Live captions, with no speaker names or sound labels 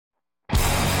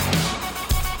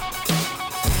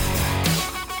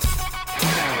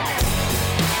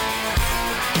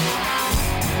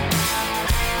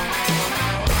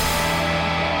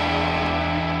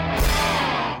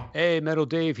Hey, Metal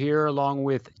Dave here, along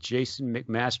with Jason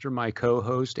McMaster, my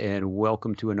co-host, and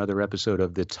welcome to another episode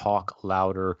of the Talk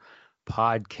Louder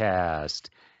podcast.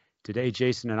 Today,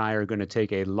 Jason and I are going to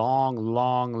take a long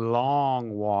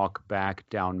walk back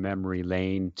down memory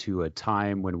lane to a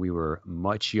time when we were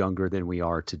much younger than we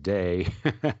are today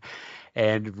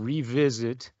and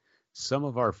revisit some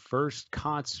of our first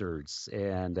concerts.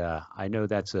 And I know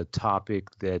that's a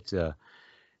topic that a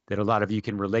lot of you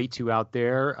can relate to out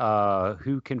there.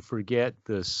 Who can forget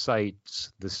the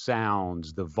sights, the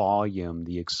sounds, the volume,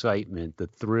 the excitement, the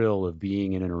thrill of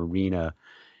being in an arena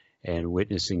and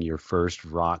witnessing your first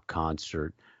rock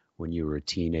concert when you were a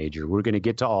teenager? We're going to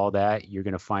get to all that. You're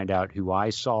going to find out who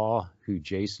I saw, who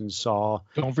Jason saw.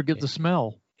 Don't forget the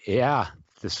smell. Yeah,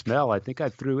 the smell. I think I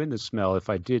threw in the smell. If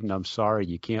I didn't, I'm sorry.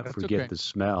 You can't That's forget okay. the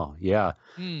smell. Yeah.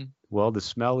 Mm. Well, the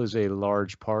smell is a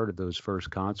large part of those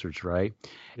first concerts, right?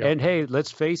 Yep. And hey,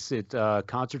 let's face it,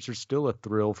 concerts are still a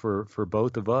thrill for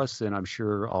both of us, and I'm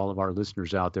sure all of our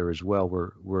listeners out there as well.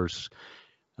 We're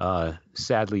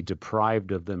sadly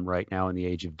deprived of them right now in the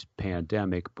age of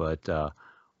pandemic, but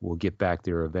we'll get back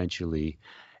there eventually.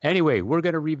 Anyway, we're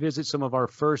going to revisit some of our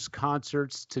first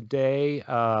concerts today.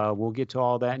 We'll get to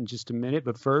all that in just a minute.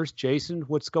 But first, Jason,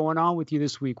 what's going on with you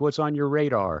this week? What's on your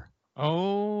radar?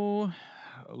 Oh,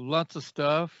 lots of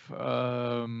stuff.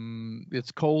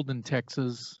 It's cold in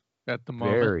Texas at the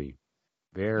moment.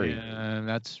 Very. And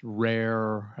that's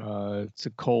rare. It's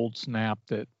a cold snap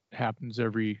that happens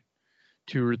every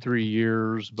 2 or 3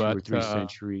 years, but 2 or 3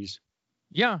 centuries.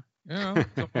 Yeah, so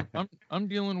I'm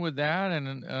dealing with that,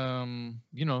 and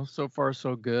so far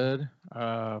so good.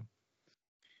 I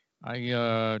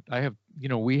have,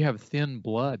 we have thin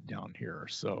blood down here,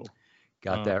 so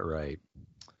got that right.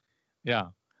 Yeah.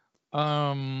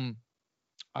 I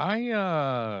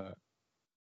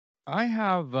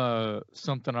have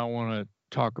something I want to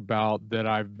talk about that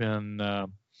I've been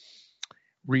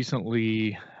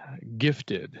recently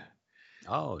gifted.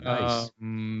 Oh, nice.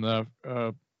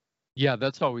 Yeah,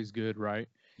 that's always good, right?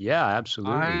 Yeah,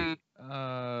 absolutely.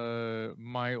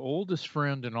 My oldest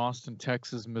friend in Austin,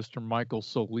 Texas, Mr. Michael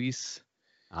Solis.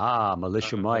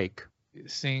 Militia Mike.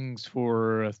 Sings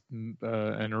for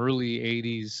an early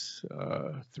 80s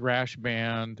thrash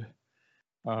band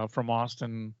from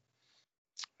Austin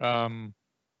called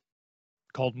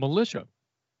Militia.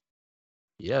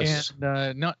 Yes.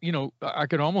 And not, I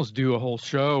could almost do a whole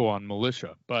show on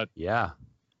Militia, but yeah,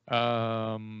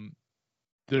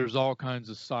 there's all kinds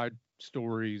of side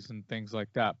stories and things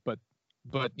like that. But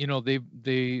they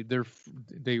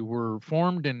were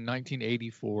formed in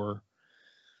 1984.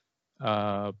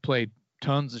 Played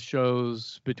tons of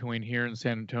shows between here in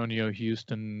San Antonio,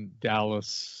 Houston,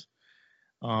 Dallas,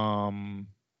 and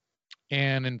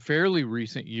in fairly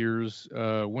recent years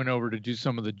went over to do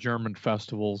some of the German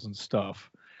festivals and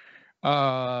stuff.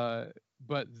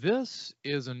 But this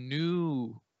is a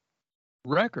new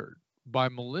record by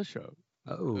Militia,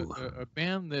 a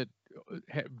band that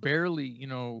barely,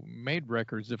 made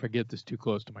records. If I get this too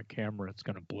close to my camera, it's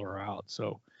going to blur out.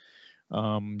 So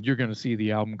you're going to see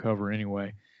the album cover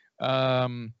anyway.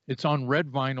 It's on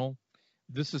red vinyl.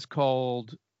 This is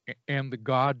called "And the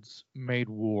Gods Made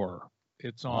War."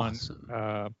 It's on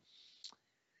awesome.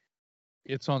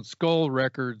 It's on Skull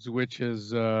Records, which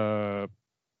is what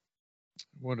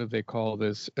do they call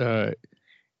this?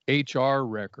 HR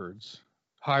Records,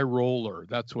 High Roller.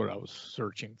 That's what I was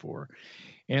searching for.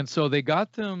 And so they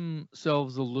got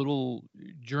themselves a little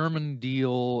German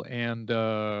deal, and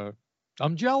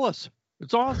I'm jealous.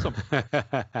 It's awesome.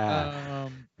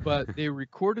 But they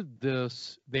recorded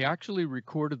this. They actually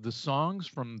recorded the songs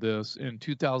from this in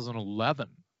 2011.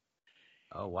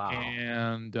 Oh, wow.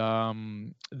 And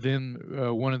then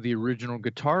one of the original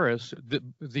guitarists,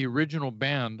 the original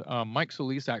band, Mike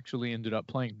Solis actually ended up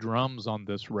playing drums on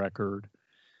this record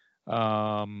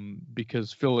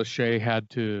because Phil Lachey had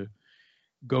to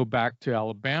go back to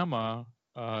Alabama.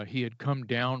 He had come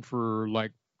down for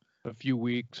like a few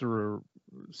weeks or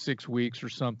 6 weeks or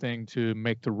something to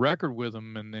make the record with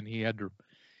him, and then he had to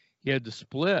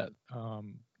split. I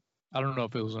don't know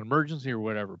if it was an emergency or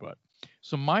whatever, but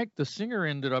so Mike, the singer,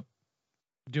 ended up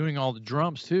doing all the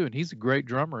drums too, and he's a great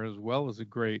drummer as well as a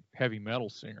great heavy metal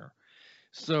singer.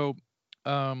 So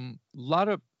it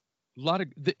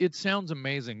sounds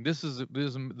amazing. This is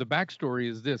the backstory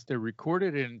is this: they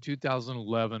recorded it in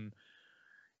 2011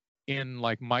 in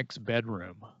like Mike's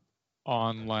bedroom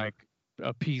on like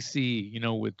a PC,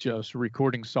 with just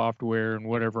recording software and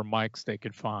whatever mics they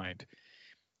could find.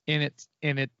 And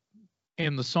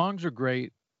the songs are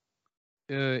great.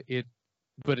 They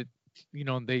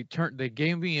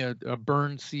gave me a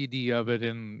burned CD of it,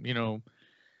 and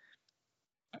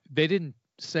they didn't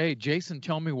say, Jason,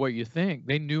 tell me what you think,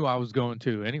 they knew I was going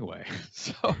to anyway.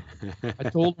 So I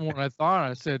told them what I thought.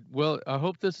 I said, well, I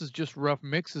hope this is just rough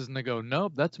mixes. And they go,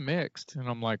 nope, that's mixed. And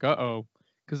I'm like, uh-oh,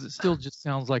 because it still just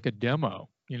sounds like a demo,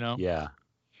 you know? Yeah.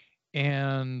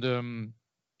 And,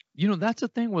 you know, that's the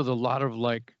thing with a lot of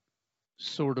like,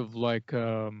 sort of like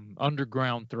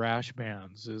underground thrash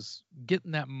bands is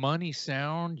getting that money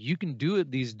sound. You can do it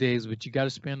these days, but you got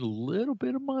to spend a little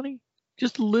bit of money,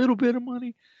 just a little bit of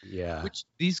money, Yeah. which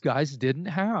these guys didn't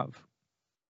have.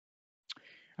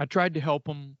 I tried to help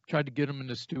them, tried to get them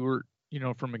into Stewart, you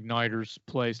know, from Igniter's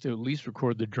place to at least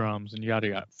record the drums and yada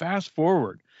yada. Fast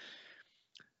forward.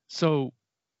 So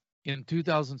in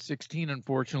 2016,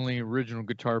 unfortunately, original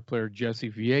guitar player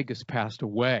Jesse Villegas passed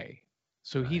away.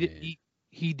 So Right.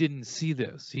 he didn't see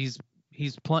this. He's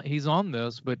on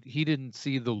this, but he didn't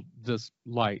see this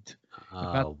light.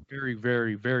 And that's Oh, very,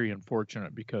 very, very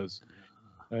unfortunate because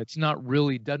it's not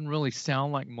really, doesn't really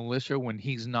sound like Militia when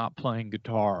he's not playing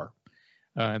guitar.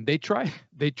 And they tried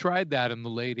that in the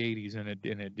late 80s and it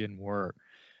didn't work.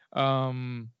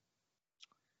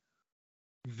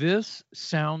 This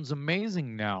sounds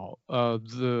amazing now.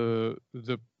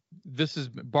 This is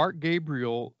Bart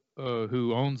Gabriel,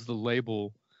 who owns the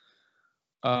label,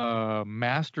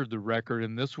 mastered the record,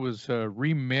 and this was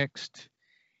remixed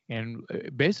and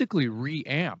basically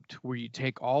reamped, where you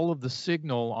take all of the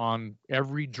signal on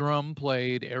every drum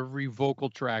played, every vocal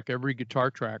track, every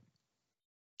guitar track,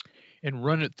 and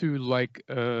run it through like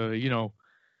you know,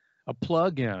 a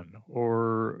plug-in,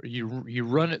 or you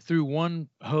run it through one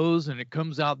hose and it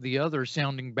comes out the other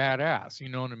sounding badass. You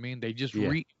know what I mean? They just yeah.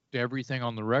 reamped everything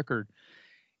on the record.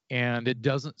 And it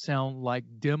doesn't sound like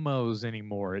demos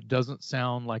anymore. It doesn't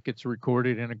sound like it's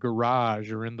recorded in a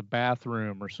garage or in the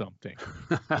bathroom or something.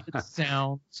 It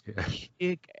sounds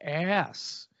kick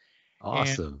ass.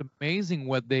 Awesome. And it's amazing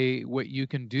what you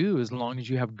can do as long as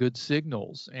you have good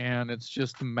signals. And it's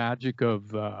just the magic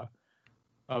of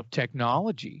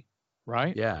technology,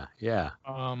 right? Yeah. Yeah.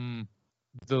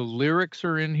 The lyrics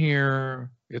are in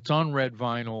here. It's on red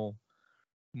vinyl.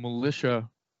 Militia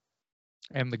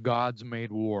and the Gods Made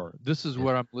War. This is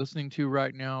what I'm listening to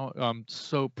right now. I'm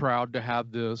so proud to have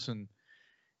this, and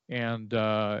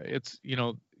it's, you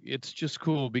know, it's just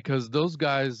cool because those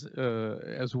guys,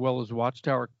 as well as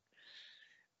Watchtower,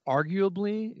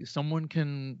 arguably someone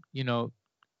can, you know,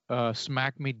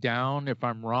 smack me down if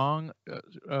I'm wrong,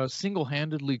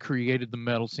 single-handedly created the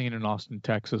metal scene in Austin,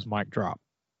 Texas. Mic drop.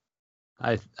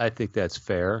 I think that's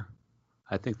fair.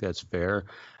 I think that's fair.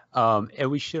 And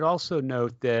we should also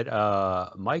note that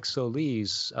Mike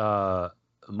Solis,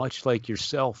 much like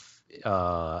yourself,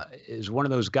 is one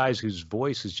of those guys whose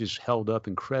voice has just held up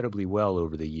incredibly well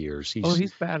over the years.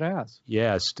 He's badass.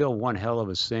 Yeah, still one hell of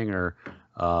a singer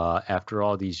after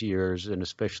all these years, and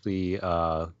especially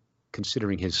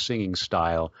considering his singing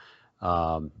style.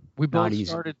 We both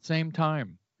started at the same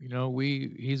time. You know,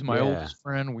 he's my oldest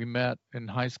friend. We met in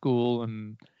high school,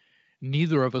 and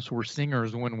neither of us were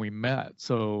singers when we met.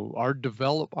 So our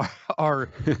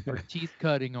teeth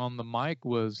cutting on the mic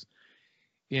was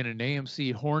in an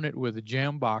AMC Hornet with a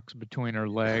jam box between our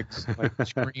legs, like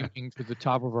screaming to the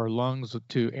top of our lungs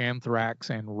to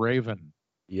Anthrax and Raven.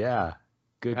 Yeah,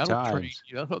 good times.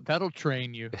 That'll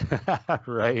train you.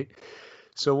 Right.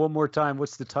 So one more time,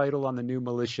 what's the title on the new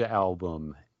Militia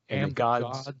album? And the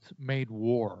Gods Made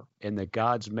War. And the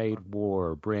Gods Made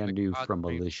War, brand new from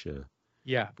Militia.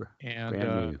 Yeah,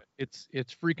 and it's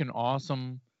freaking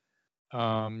awesome.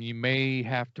 You may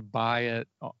have to buy it.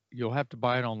 You'll have to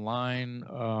buy it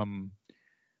online,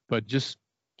 but just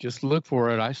look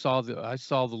for it. I saw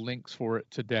the links for it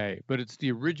today. But it's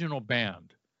the original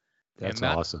band. That's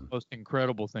awesome. The most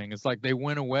incredible thing. It's like they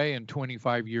went away, and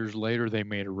 25 years later they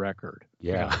made a record.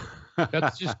 Yeah, you know?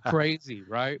 That's just crazy,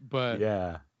 right? But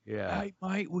yeah. Hey,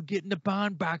 mate, we're getting the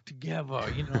band back together.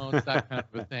 You know, it's that kind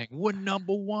of a thing. We're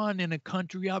number one in a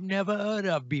country I've never heard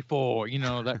of before. You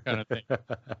know, that kind of thing.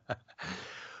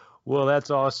 Well, that's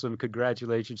awesome.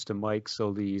 Congratulations to Mike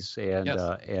Solis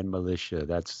and Militia.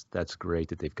 That's great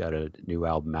that they've got a new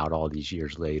album out all these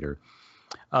years later.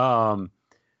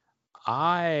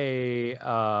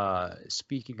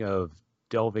 Speaking of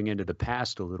delving into the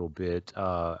past a little bit,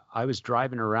 I was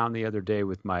driving around the other day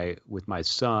with my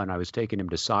son. I was taking him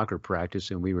to soccer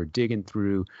practice, and we were digging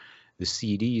through the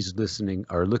CDs,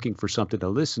 looking for something to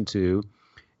listen to,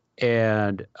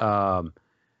 and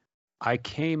I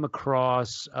came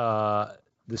across the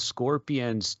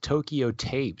Scorpions' Tokyo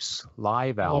Tapes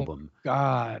live album.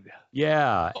 God.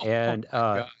 Yeah, and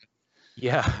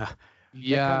yeah.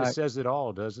 Yeah, that kind of says it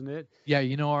all, doesn't it? Yeah,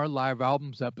 you know, our live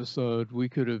albums episode, we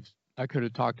could have, I could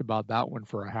have talked about that one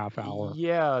for a half hour.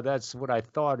 Yeah, that's what I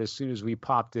thought as soon as we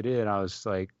popped it in. I was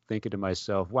like thinking to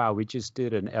myself, wow, we just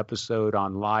did an episode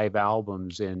on live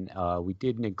albums and we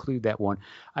didn't include that one.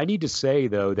 I need to say,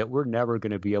 though, that we're never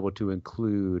going to be able to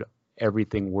include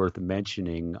everything worth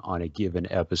mentioning on a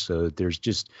given episode. There's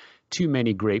just too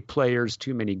many great players,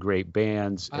 too many great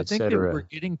bands, I et think that cetera. we're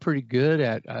getting pretty good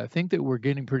at. I think that we're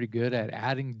getting pretty good at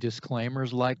adding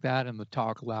disclaimers like that in the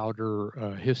Talk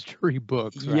Louder history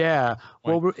books. Right? Yeah,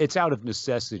 well, it's out of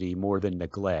necessity more than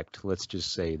neglect. Let's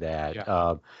just say that.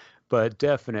 Yeah. But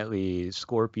definitely,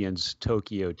 Scorpions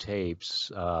Tokyo Tapes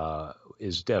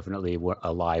is definitely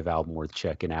a live album worth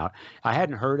checking out. I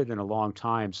hadn't heard it in a long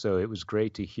time, so it was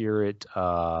great to hear it.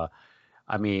 I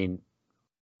mean,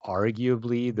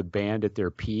 arguably the band at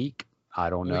their peak. I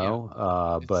don't know,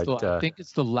 I think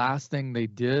it's the last thing they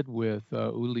did with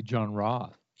Uli Jon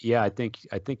Roth. Yeah, I think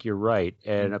you're right,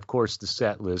 and of course the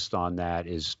set list on that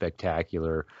is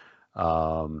spectacular.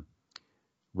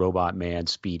 Robot Man,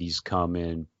 Speedy's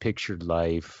Coming, Pictured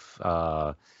Life,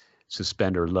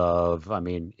 Suspender Love. I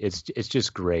mean, it's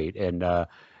just great, and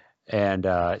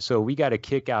so we got a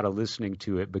kick out of listening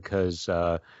to it because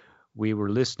we were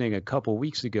listening a couple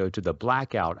weeks ago to the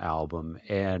Blackout album,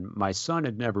 and my son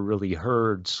had never really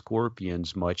heard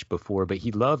Scorpions much before, but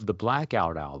he loved the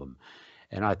Blackout album.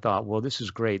 And I thought, well, this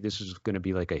is great. This is going to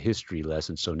be like a history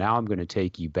lesson. So now I'm going to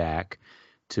take you back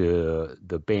to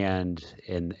the band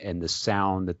and the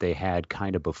sound that they had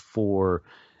kind of before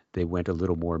they went a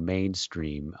little more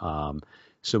mainstream.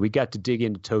 So we got to dig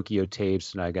into Tokyo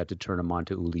Tapes, and I got to turn them on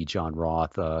to Uli Jon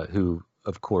Roth, who,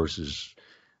 of course, is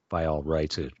by all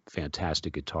rights a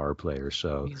fantastic guitar player.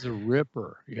 So he's a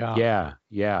ripper. Yeah.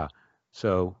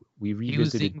 So we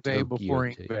revisited Yngwie before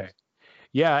Yngwie.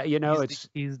 Yeah,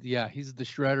 he's the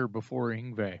shredder before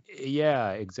Yngwie.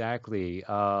 Yeah, exactly.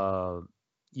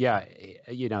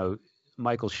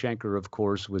 Michael Schenker, of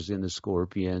course, was in the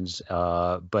Scorpions,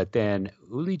 but then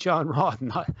Uli Jon Roth,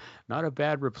 not a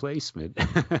bad replacement.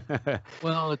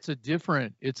 Well, it's a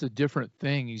different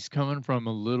thing. He's coming from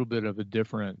a little bit of a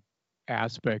different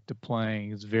aspect of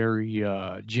playing. It's very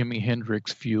Jimi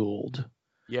Hendrix fueled.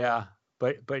 Yeah,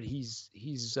 but he's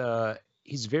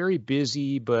very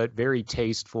busy but very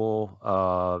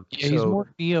tasteful. He's more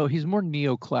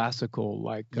neoclassical,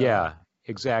 like yeah,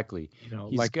 exactly.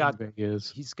 He's got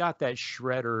that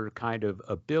shredder kind of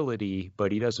ability,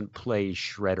 but he doesn't play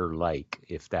shredder like,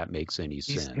 if that makes any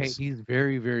sense. He's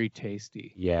very, very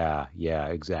tasty. Yeah,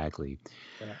 exactly.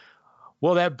 Yeah.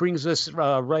 Well, that brings us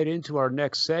right into our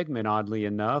next segment, oddly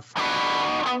enough.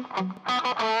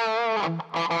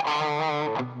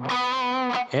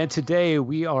 And today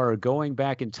we are going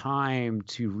back in time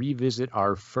to revisit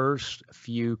our first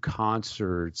few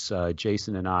concerts.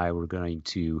 Jason and I were going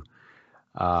to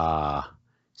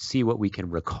see what we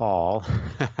can recall,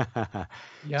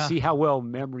 see how well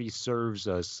memory serves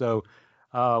us. So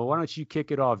why don't you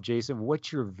kick it off, Jason?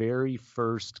 What's your very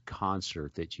first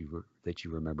concert that you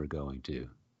remember going to?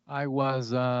 I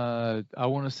was, I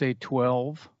want to say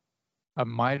 12. I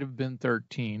might have been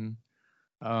 13.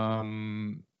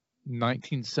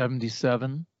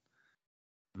 1977.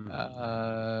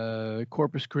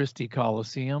 Corpus Christi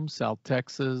Coliseum, South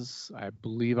Texas. I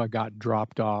believe I got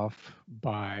dropped off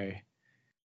by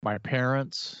my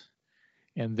parents,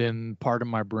 and then part of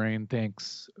my brain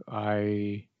thinks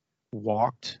I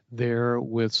walked there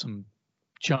with some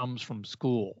chums from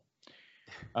school.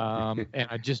 And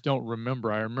I just don't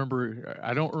remember. I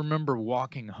don't remember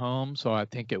walking home, so I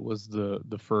think it was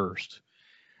the first.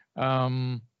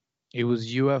 It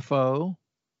was UFO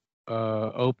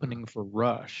opening for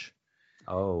Rush.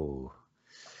 Oh,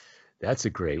 that's a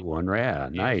great one. Yeah,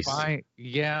 nice. And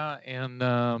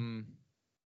I'm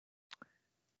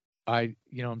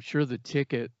sure the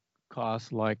ticket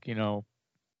cost like, $7.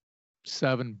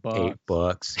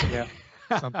 $8. Yeah,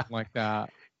 something like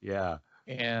that. Yeah.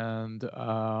 And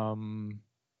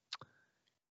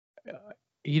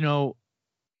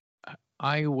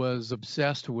I was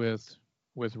obsessed with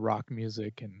rock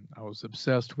music, and I was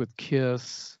obsessed with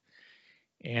Kiss,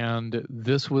 and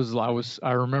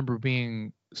I remember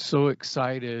being so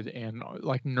excited and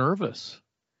like nervous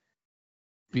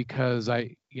because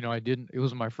it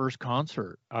was my first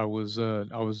concert. I was not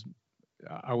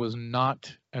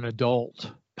an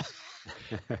adult.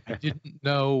 I didn't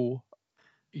know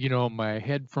my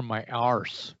head from my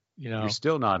arse. You're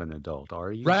still not an adult,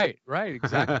 are you? Right,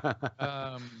 exactly.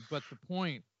 But the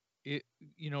point, is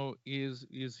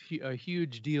a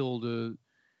huge deal to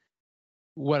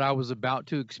what I was about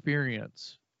to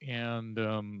experience, and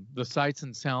the sights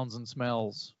and sounds and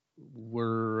smells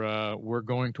were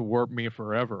going to warp me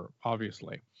forever,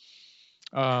 obviously.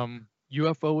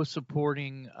 UFO was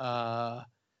supporting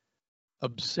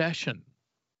Obsession,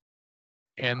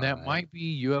 and that might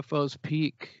be UFO's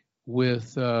peak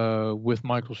with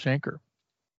Michael Schenker.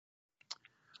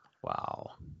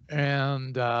 Wow.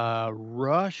 And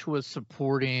Rush was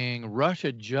supporting. Rush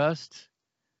had just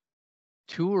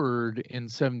toured in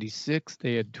 '76.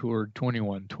 They had toured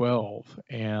 2112,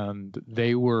 and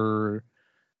they were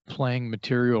playing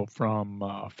material from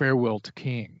Farewell to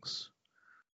Kings.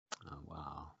 Oh,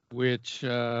 wow. Which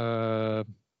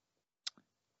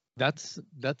that's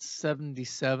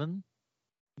 77,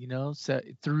 you know,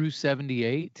 through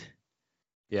 78.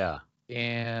 Yeah.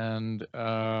 And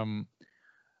I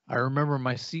remember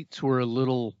my seats were a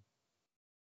little,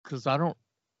 because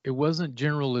it wasn't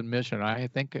general admission. I'm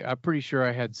pretty sure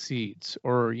I had seats,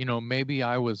 or, you know, maybe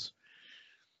I was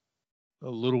a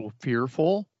little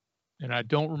fearful, and I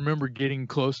don't remember getting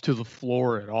close to the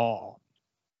floor at all.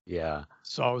 Yeah.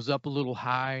 So I was up a little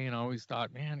high, and I always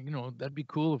thought, man, you know, that'd be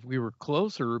cool if we were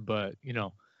closer, but, you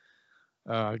know,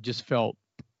 just felt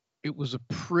it was a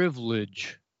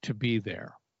privilege to be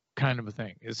there, kind of a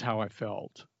thing, is how I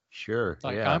felt. Sure.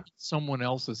 Like, yeah. I'm in someone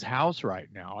else's house right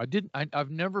now.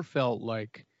 I've never felt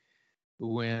like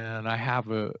when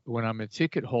I'm a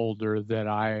ticket holder that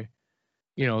I'm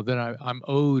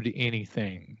owed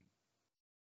anything.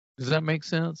 Does that make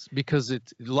sense? Because a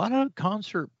lot of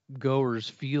concert goers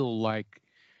feel like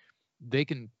they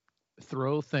can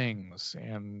throw things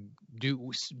and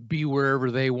be wherever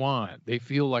they want. They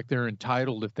feel like they're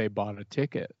entitled if they bought a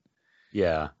ticket.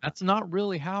 Yeah. That's not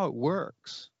really how it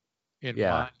works in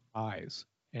Yeah. my eyes.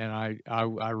 And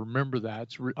I remember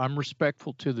that. I'm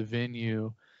respectful to the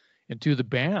venue and to the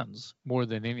bands more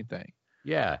than anything.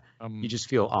 Yeah. You just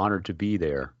feel honored to be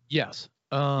there. Yes.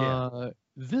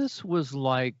 This was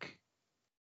like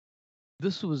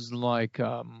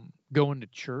going to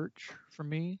church for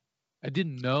me. I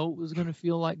didn't know it was going to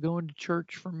feel like going to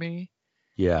church for me.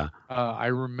 Yeah. I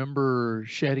remember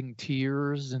shedding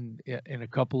tears in a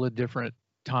couple of different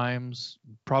times,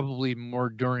 probably more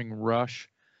during Rush.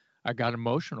 I got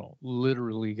emotional,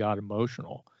 literally got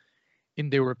emotional.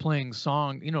 And they were playing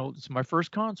songs, you know, it's my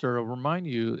first concert, I'll remind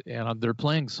you, and they're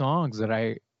playing songs that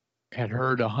I had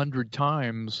heard 100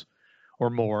 times or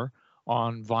more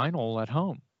on vinyl at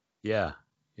home. Yeah.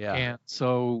 Yeah. And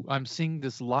so I'm seeing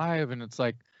this live, and it's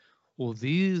like, well,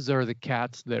 these are the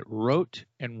cats that wrote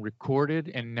and recorded,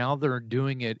 and now they're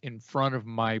doing it in front of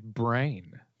my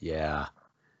brain. Yeah.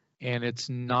 And it's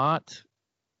not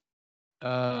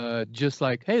just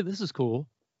like, hey, this is cool.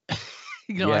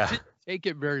 You know, Yeah. I didn't take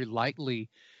it very lightly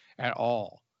at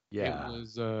all. Yeah. It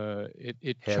was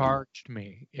it charged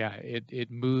me. Yeah,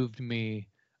 it moved me.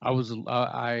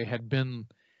 I had been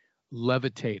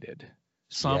levitated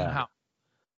somehow.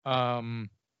 And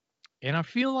I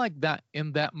feel like that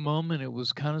in that moment, it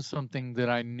was kind of something that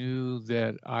I knew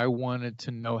that I wanted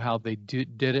to know how they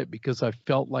did it, because I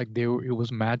felt like it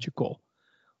was magical.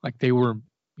 Like they were,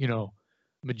 you know,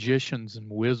 magicians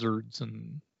and wizards,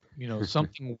 and, you know,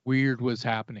 something weird was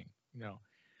happening, you know.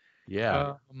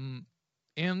 Yeah.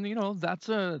 And, you know,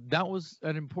 that was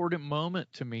an important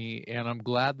moment to me. And I'm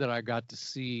glad that I got to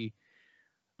see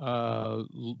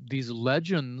these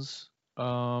legends,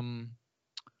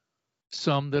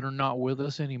 some that are not with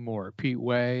us anymore. Pete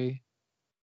Way,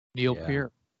 Neil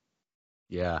Peart.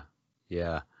 Yeah.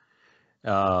 Yeah.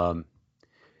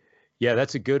 Yeah,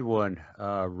 that's a good one.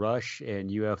 Rush and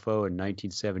UFO in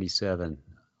 1977.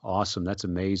 Awesome. That's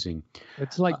amazing.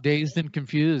 It's like Dazed and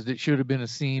Confused. It should have been a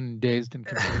scene in Dazed and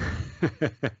Confused.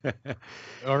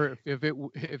 Or if it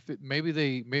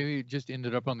maybe it just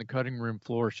ended up on the cutting room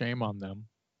floor. Shame on them.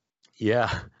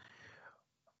 Yeah.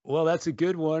 Well, that's a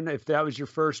good one. If that was your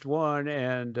first one,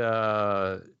 and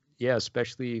yeah,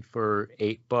 especially for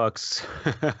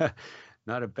 $8,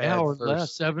 not a bad. Yeah, or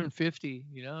less, $7.50.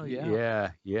 You know,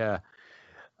 yeah. Yeah.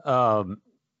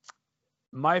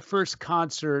 My first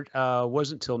concert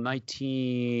wasn't until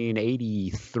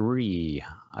 1983,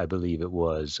 I believe it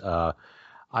was. I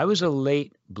was a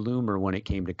late bloomer when it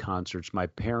came to concerts. My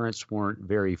parents weren't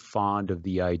very fond of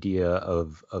the idea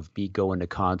of me going to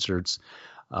concerts.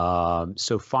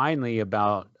 So finally,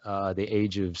 about the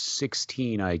age of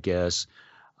 16, I guess,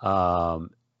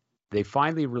 they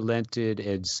finally relented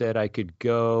and said I could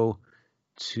go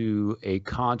to a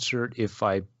concert if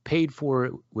I paid for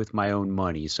it with my own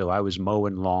money. So I was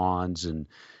mowing lawns and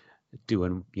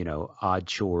doing, you know, odd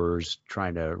chores,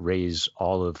 trying to raise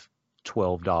all of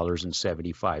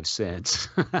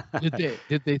 $12.75.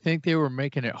 Did they think they were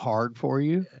making it hard for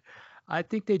you? I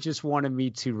think they just wanted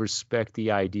me to respect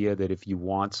the idea that if you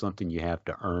want something, you have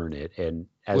to earn it. And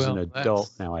as an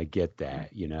adult now, I get that,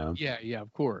 you know? Yeah,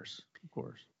 of course.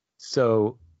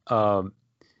 So Um,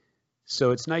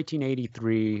 so it's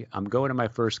 1983. I'm going to my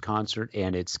first concert,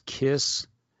 and it's Kiss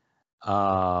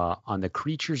on the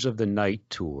Creatures of the Night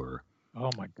tour. Oh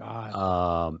my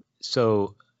God.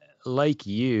 So, like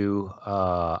you,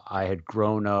 I had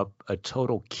grown up a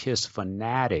total Kiss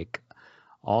fanatic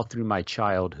all through my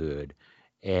childhood,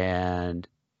 and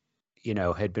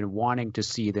had been wanting to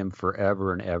see them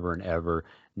forever and ever and ever.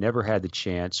 Never had the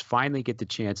chance. Finally, get the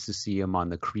chance to see them on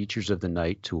the Creatures of the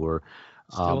Night tour.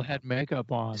 Still had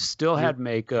makeup on. Still had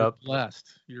makeup. You're blessed.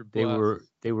 You're blessed.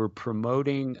 They were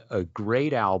promoting a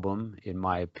great album, in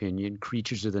my opinion,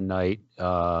 Creatures of the Night.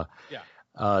 The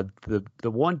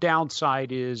one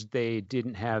downside is they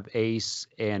didn't have Ace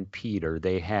and Peter.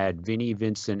 They had Vinnie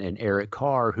Vincent and Eric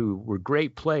Carr, who were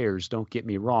great players. Don't get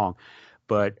me wrong,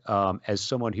 but as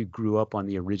someone who grew up on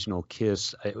the original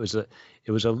Kiss, it was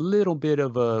a little bit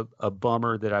of a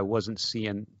bummer that I wasn't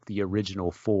seeing the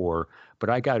original four. But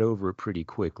I got over it pretty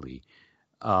quickly,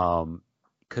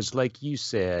 because like you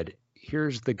said,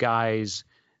 here's the guys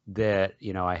that,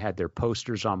 I had their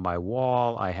posters on my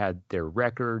wall. I had their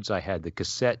records. I had the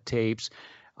cassette tapes.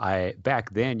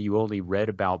 Back then, you only read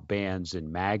about bands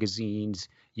in magazines.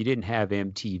 You didn't have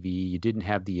MTV. You didn't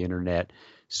have the internet.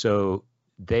 So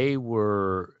they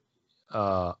were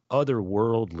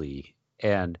otherworldly,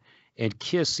 and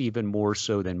Kiss even more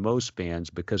so than most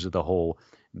bands because of the whole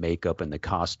makeup and the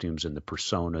costumes and the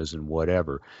personas and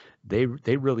whatever. They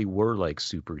really were like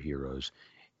superheroes.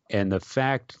 And the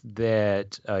fact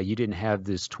that you didn't have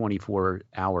this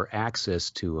 24-hour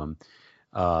access to them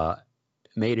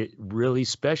made it really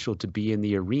special to be in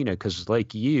the arena. Because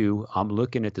like you, I'm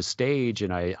looking at the stage,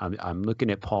 and I'm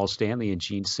looking at Paul Stanley and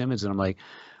Gene Simmons, and I'm like,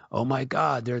 oh my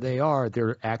God, there they are.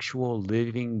 They're actual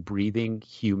living, breathing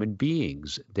human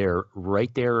beings. They're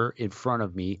right there in front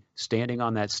of me, standing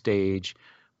on that stage,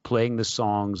 playing the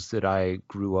songs that I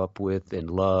grew up with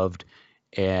and loved.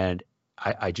 And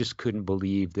I just couldn't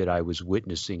believe that I was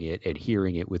witnessing it and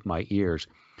hearing it with my ears.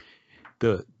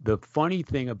 The funny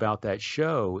thing about that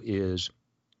show is,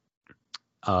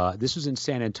 this was in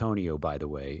San Antonio, by the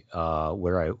way,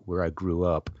 where I grew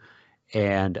up,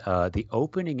 and the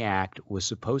opening act was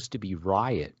supposed to be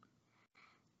Riot,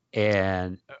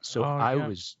 and so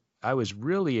I was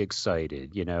really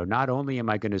excited. Not only am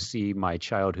I going to see my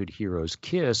childhood heroes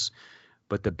Kiss,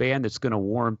 but the band that's going to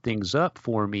warm things up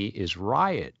for me is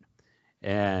Riot.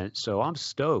 And so I'm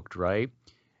stoked, right?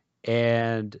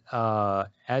 And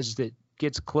as it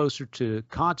gets closer to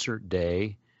concert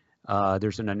day,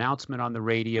 there's an announcement on the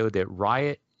radio that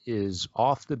Riot is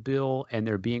off the bill and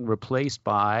they're being replaced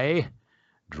by,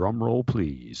 drum roll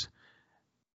please,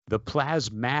 the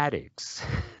Plasmatics.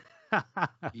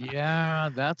 Yeah,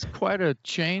 that's quite a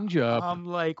change up. I'm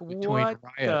like, what?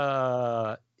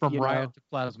 Riot. From Riot to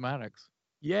Plasmatics.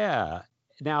 Yeah.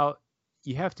 Now,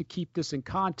 you have to keep this in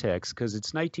context because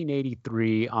it's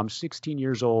 1983. I'm 16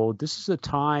 years old. This is a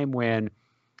time when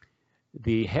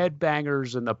the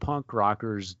headbangers and the punk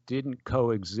rockers didn't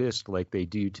coexist like they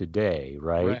do today,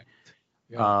 right?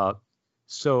 Yeah.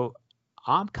 So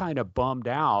I'm kind of bummed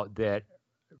out that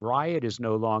Riot is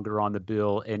no longer on the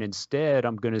bill, and instead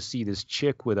I'm going to see this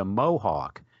chick with a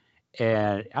mohawk.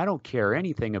 And I don't care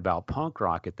anything about punk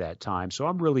rock at that time, so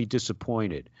I'm really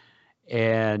disappointed.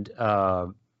 And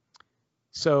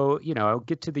so, I'll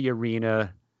get to the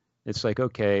arena. It's like,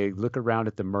 okay, look around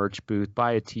at the merch booth,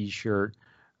 buy a T-shirt,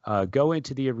 go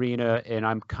into the arena, and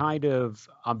I'm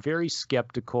very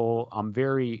skeptical. I'm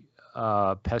very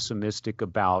pessimistic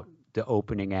about the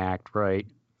opening act, right?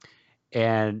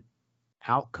 And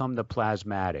out come the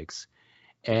Plasmatics.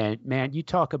 And man, you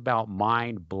talk about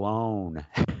mind blown.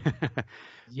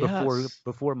 Yes.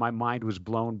 Before my mind was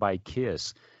blown by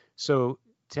Kiss. So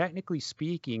technically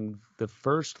speaking, the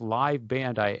first live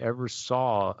band I ever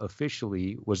saw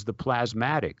officially was the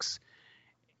Plasmatics.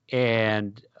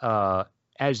 And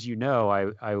as you know,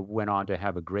 I went on to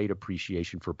have a great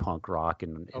appreciation for punk rock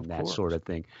and that sort of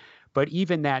thing. But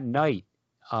even that night,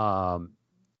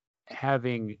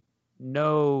 having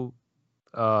no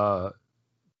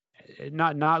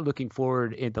not looking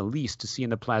forward in the least to seeing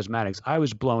the Plasmatics, I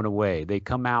was blown away. They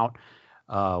come out.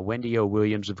 Wendy O.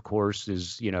 Williams, of course,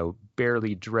 is,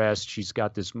 barely dressed. She's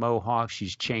got this mohawk.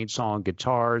 She's chainsawing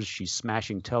guitars. She's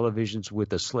smashing televisions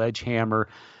with a sledgehammer.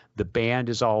 The band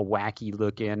is all wacky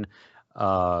looking.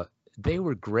 They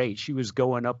were great. She was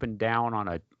going up and down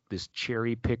on this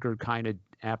cherry picker kind of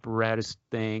apparatus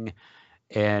thing.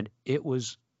 And it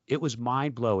was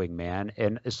mind blowing, man.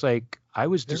 And it's like, I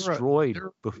was destroyed.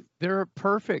 They're a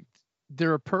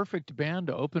perfect band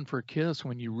to open for Kiss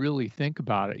when you really think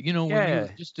about it. When you were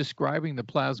just describing the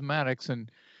Plasmatics and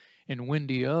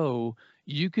Wendy O,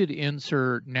 you could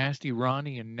insert Nasty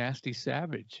Ronnie and Nasty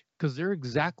Savage because they're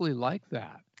exactly like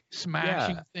that,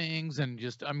 smashing Yeah. things and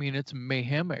just, I mean, it's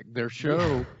mayhemic. Their Yeah.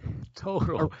 show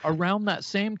Total. around that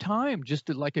same time, just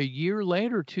like a year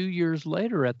later, 2 years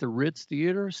later, at the Ritz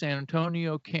Theater, San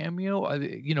Antonio Cameo,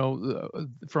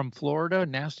 from Florida,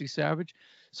 Nasty Savage.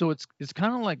 So it's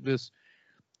kind of like this,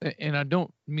 and I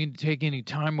don't mean to take any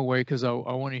time away because I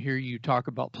want to hear you talk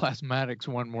about Plasmatics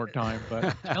one more time, but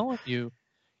I'm telling you,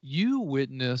 you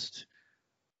witnessed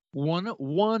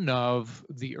one of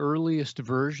the earliest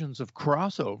versions of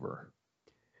crossover.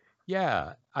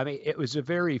 Yeah, I mean, it was a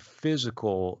very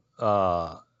physical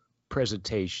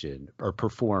presentation or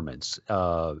performance.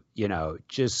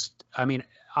 Just, I mean,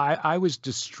 I was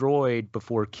destroyed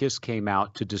before Kiss came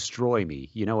out to destroy me.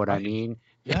 You know what I Right. mean?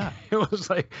 Yeah. It was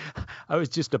like I was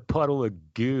just a puddle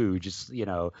of goo. Just,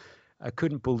 I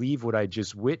couldn't believe what I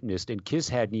just witnessed, and Kiss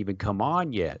hadn't even come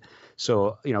on yet.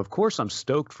 So, of course I'm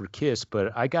stoked for Kiss,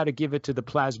 but I got to give it to the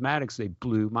Plasmatics. They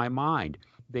blew my mind.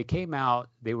 They came out,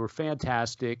 they were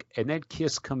fantastic, and then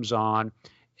Kiss comes on,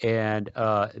 and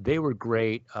they were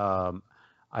great.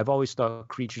 I've always thought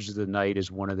Creatures of the Night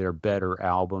is one of their better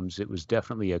albums. It was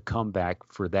definitely a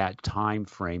comeback for that time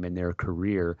frame in their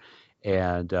career,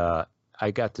 and I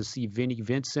got to see Vinnie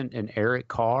Vincent and Eric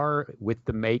Carr with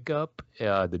the makeup.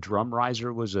 The drum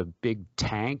riser was a big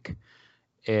tank,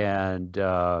 and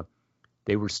they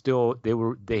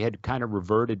had kind of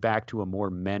reverted back to a more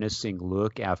menacing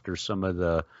look after some of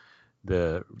the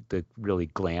really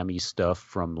glammy stuff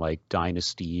from like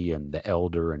Dynasty and The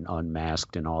Elder and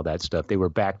Unmasked and all that stuff. They were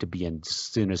back to being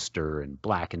sinister and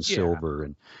black and silver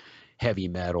and heavy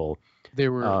metal. They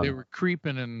were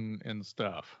creeping and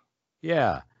stuff.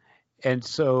 Yeah. And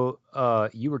so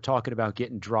you were talking about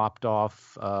getting dropped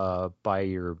off by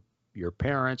your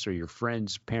parents or your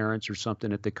friend's parents or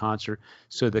something at the concert.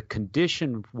 So the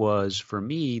condition was for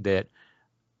me that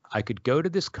I could go to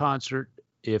this concert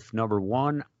if, number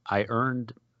one, I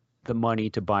earned the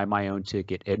money to buy my own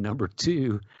ticket, and number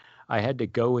two, I had to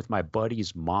go with my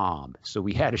buddy's mom. So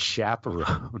we had a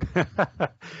chaperone.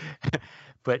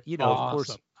 But, of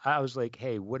course, I was like,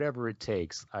 hey, whatever it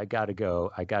takes, I got to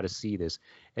go. I got to see this.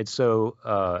 And so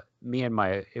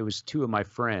it was two of my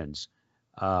friends,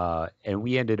 and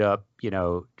we ended up,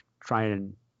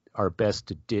 trying our best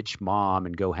to ditch mom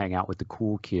and go hang out with the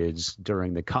cool kids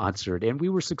during the concert. And we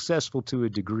were successful to a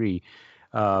degree.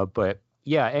 But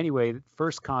yeah, anyway,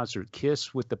 first concert,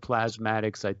 Kiss with the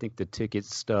Plasmatics. I think the ticket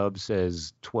stub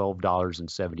says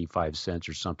 $12.75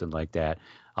 or something like that.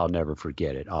 I'll never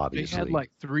forget it, obviously. They had like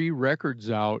 3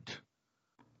 records out.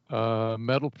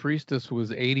 Metal Priestess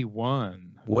was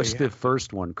 81. What's the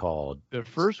first one called? The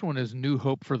first one is New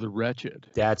Hope for the Wretched.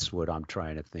 That's what I'm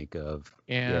trying to think of.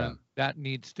 And that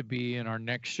needs to be in our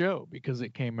next show because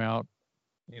it came out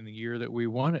in the year that we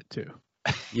want it to.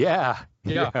 Yeah.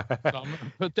 So I'm going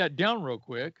to put that down real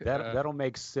quick. That'll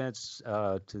make sense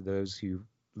to those who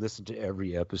listen to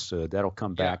every episode. That'll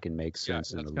come back and make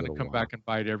sense in a little while. It's going to come back and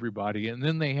bite everybody. And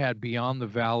then they had Beyond the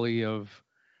Valley of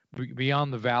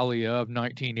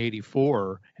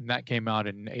 1984, and that came out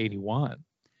in 81.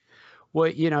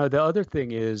 Well, the other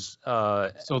thing is...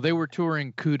 so they were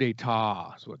touring Coup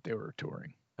d'etat is what they were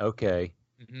touring. Okay.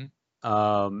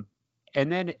 Mm-hmm.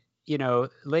 And then,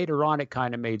 later on it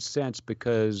kind of made sense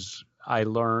because I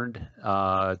learned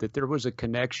that there was a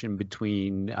connection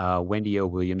between Wendy O.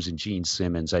 Williams and Gene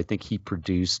Simmons. I think he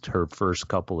produced her first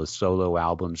couple of solo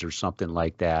albums or something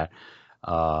like that.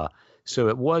 So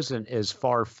it wasn't as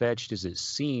far-fetched as it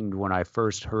seemed when I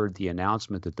first heard the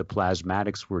announcement that the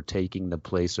Plasmatics were taking the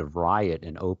place of Riot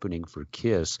and opening for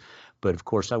Kiss. But, of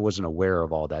course, I wasn't aware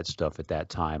of all that stuff at that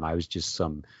time. I was just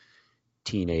some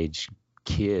teenage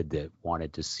kid that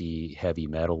wanted to see heavy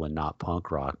metal and not punk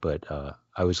rock. But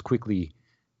I was quickly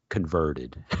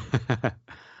converted.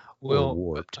 Well,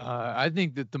 warped. I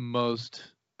think that the most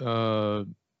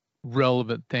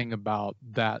relevant thing about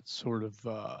that sort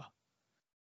of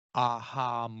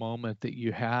aha moment that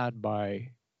you had by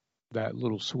that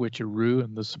little switcheroo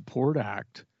in the support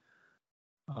act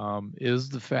is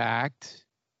the fact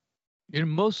in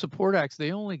most support acts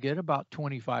they only get about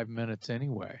 25 minutes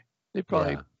anyway. They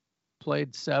probably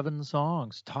played 7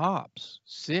 songs tops,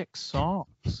 6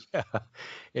 songs. Yeah.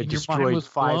 It destroyed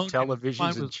 5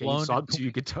 televisions and chainsawed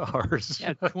 2 guitars.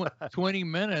 Yeah, 20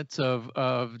 minutes of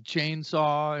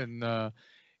chainsaw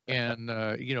and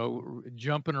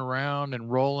jumping around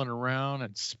and rolling around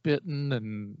and spitting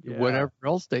and whatever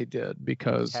else they did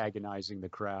because antagonizing the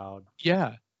crowd.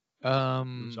 Yeah. It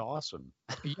was awesome.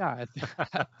 Yeah.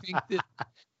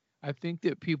 I think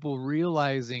that people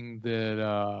realizing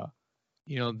that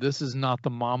this is not the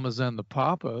Mamas and the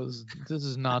Papas. This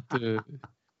is not the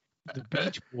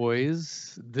Beach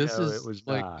Boys. This No, it is was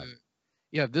like,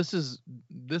 not. this is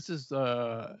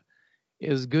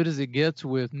as good as it gets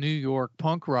with New York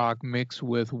punk rock mixed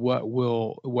with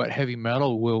what heavy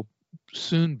metal will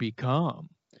soon become.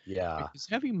 Yeah. Because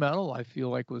heavy metal, I feel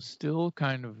like, was still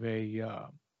kind of a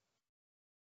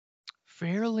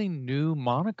fairly new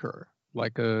moniker,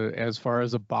 like as far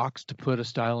as a box to put a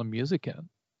style of music in.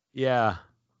 Yeah.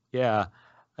 Yeah.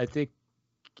 I think,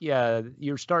 yeah,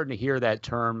 you're starting to hear that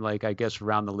term, like, I guess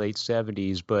around the late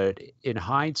 70s, but in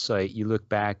hindsight, you look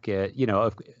back at,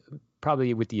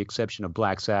 probably with the exception of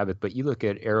Black Sabbath, but you look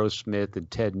at Aerosmith and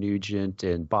Ted Nugent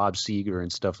and Bob Seger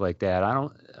and stuff like that.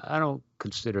 I don't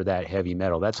consider that heavy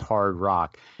metal. That's hard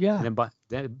rock. Yeah. And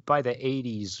then by the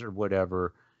 80s or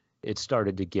whatever, it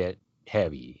started to get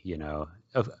heavy,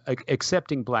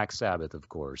 excepting Black Sabbath, of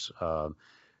course.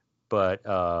 But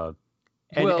Well,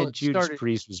 and it Judas started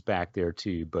Priest was back there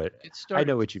too. But it I know started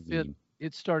to what you fit mean.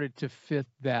 it started to fit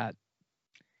that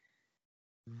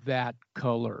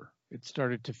color. It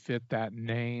started to fit that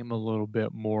name a little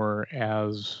bit more,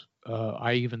 as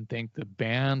I even think the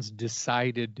bands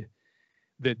decided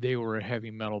that they were a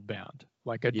heavy metal band.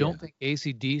 Like, I Yeah. don't think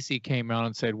AC/DC came out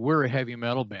and said, we're a heavy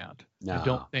metal band. I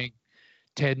don't No. think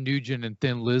Ted Nugent and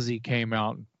Thin Lizzy came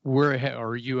out, or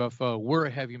UFO, we're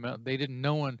a heavy metal. They didn't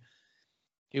know. And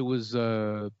it was,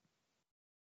 I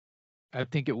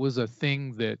think it was a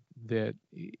thing that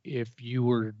if you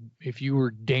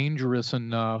were dangerous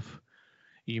enough,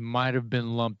 you might have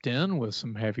been lumped in with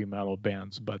some heavy metal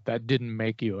bands, but that didn't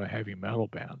make you a heavy metal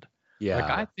band. Like,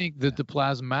 Yeah. I think that the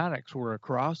Plasmatics were a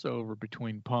crossover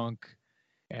between punk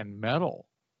and metal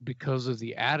because of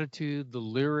the attitude, the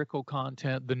lyrical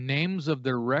content. The names of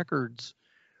their records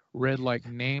read like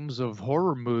names of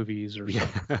horror movies or Yeah.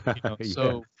 something, Yeah.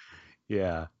 so,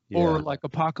 Yeah. or Yeah. like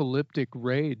apocalyptic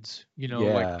raids, like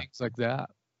Yeah. things like that,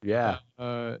 Yeah.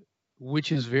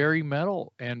 which is very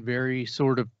metal and very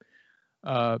sort of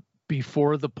uh,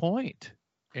 before the point.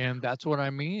 And that's what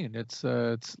I mean. It's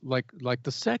like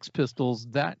the Sex Pistols.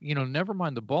 That, never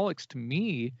mind the Bollocks, to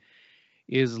me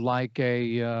is like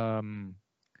a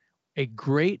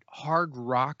great hard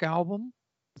rock album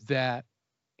that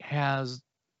has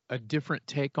a different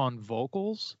take on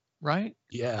vocals, right?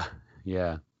 Yeah.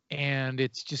 Yeah. And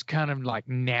it's just kind of like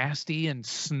nasty and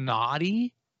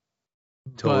snotty,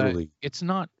 but Totally. it's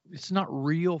not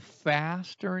real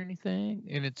fast or anything.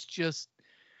 And it's just,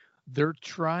 they're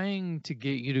trying to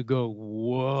get you to go,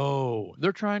 whoa.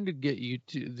 They're trying to get you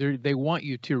to, they want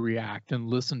you to react and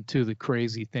listen to the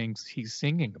crazy things he's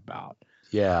singing about.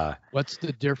 Yeah. What's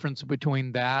the difference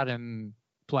between that and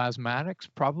Plasmatics?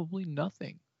 Probably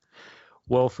nothing.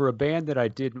 Well, for a band that I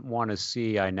didn't want to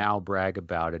see, I now brag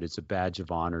about it. It's a badge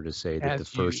of honor to say that the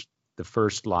As you,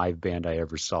 first live band I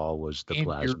ever saw was the and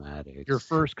your Plasmatics.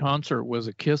 first concert was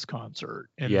a Kiss concert,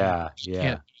 and Yeah. you Yeah.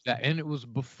 can't do that. And it was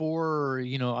before,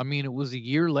 I mean, it was a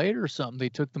year later or something. They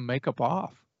took the makeup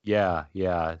off. Yeah.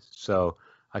 Yeah. So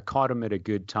I caught them at a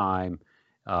good time.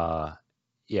 Uh,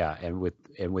 yeah, and with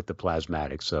the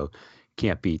Plasmatics. So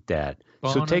can't beat that.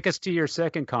 So Bonus. take us to your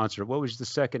second concert. What was the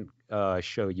second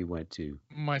show you went to?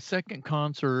 My second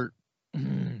concert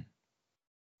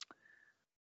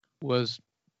was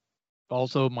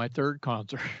also my third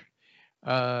concert.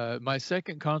 My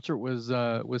second concert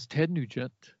was Ted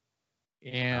Nugent,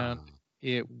 and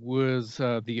it was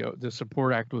the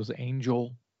support act was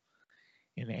Angel,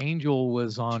 and Angel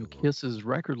was on Sure. Kiss's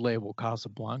record label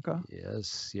Casablanca.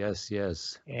 Yes, yes,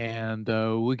 yes. And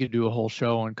we could do a whole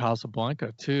show on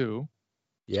Casablanca too.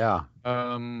 Yeah.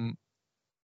 Um,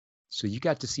 So you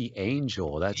got to see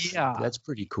Angel. yeah, That's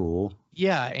pretty cool.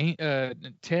 yeah.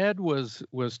 Ted was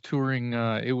touring.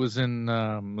 It was in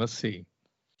let's see.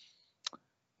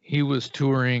 He was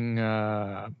touring.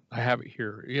 I have it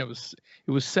here. Yeah,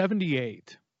 it was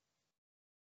 78.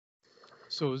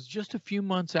 So it was just a few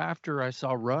months after I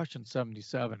saw Rush in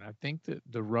 77. I think that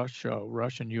the Rush show,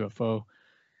 Rush and UFO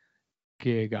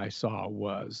gig I saw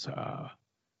was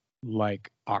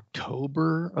like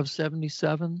October of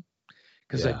 77.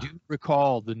 Because I Yeah. do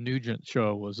recall the Nugent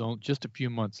show was on just a few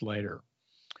months later.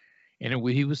 And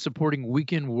he was supporting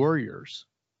Weekend Warriors.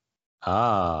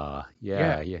 Ah,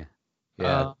 yeah, yeah.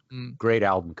 Yeah. Great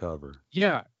album cover.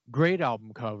 Yeah, great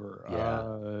album cover.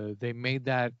 Yeah. They made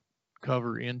that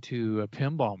cover into a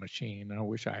pinball machine. I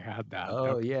wish I had that.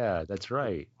 Oh, yeah, that's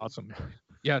right. Awesome.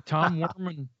 Yeah, Tom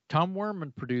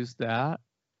Werman produced that,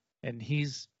 and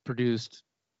he's produced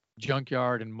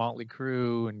Junkyard and Motley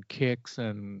Crue and Kicks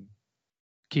and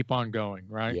keep on going,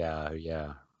 right? Yeah,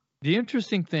 yeah. The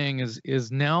interesting thing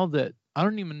is now that I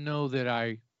don't even know that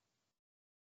I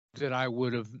that I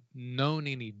would have known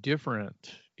any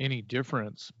difference,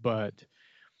 but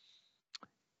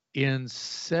in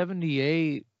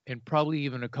 78 and probably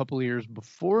even a couple of years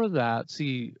before that,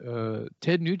 see,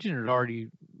 Ted Nugent had already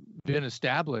been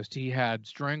established. He had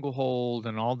Stranglehold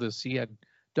and all this. He had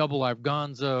Double Live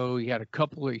Gonzo. He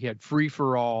had Free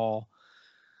for All.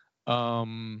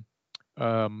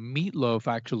 Meatloaf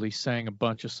actually sang a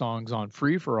bunch of songs on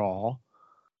Free for All.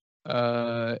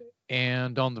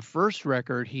 And on the first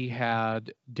record, he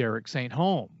had Derek St.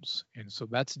 Holmes. And so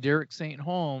that's Derek St.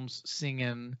 Holmes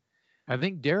singing. I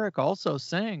think Derek also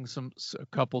sang a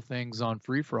couple things on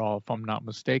Free for All, if I'm not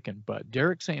mistaken. But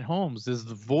Derek St. Holmes is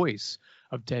the voice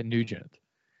of Ted Nugent.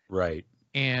 Right.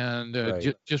 And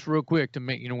just real quick to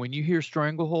make, when you hear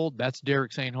Stranglehold, that's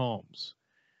Derek St. Holmes.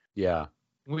 Yeah.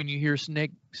 When you hear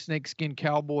Snakeskin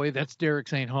Cowboy, that's Derek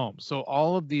St. Holmes. So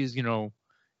all of these,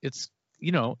 it's,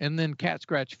 and then Cat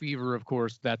Scratch Fever, of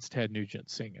course, that's Ted Nugent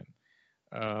singing.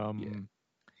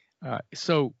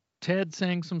 So Ted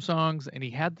sang some songs, and he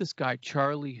had this guy,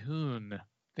 Charlie Hoon. I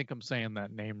think I'm saying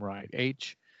that name right.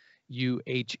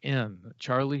 H-U-H-N.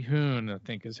 Charlie Hoon, I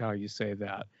think is how you say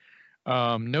that.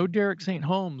 No Derek St.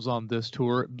 Holmes on this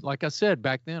tour. Like I said,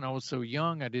 back then I was so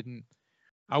young, I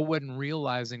wasn't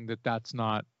realizing that that's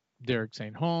not Derek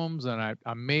St. Holmes, and I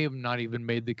may have not even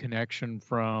made the connection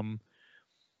from,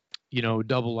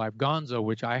 Double Live Gonzo,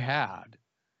 which I had,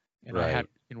 and I had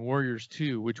in Warriors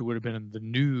 2, which would have been the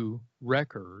new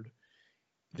record.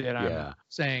 That I'm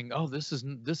saying, oh, this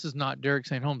is not Derek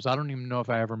St. Holmes. I don't even know if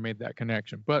I ever made that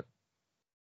connection, but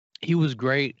he was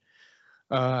great.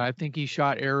 I think he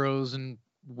shot arrows and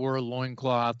wore a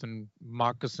loincloth and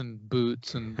moccasin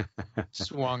boots and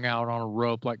swung out on a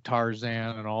rope like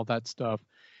Tarzan and all that stuff.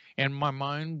 And my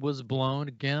mind was blown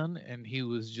again. And he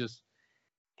was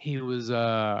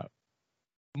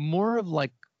more of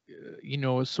like,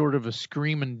 a sort of a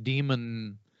screaming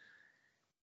demon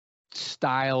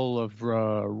style of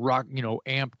rock,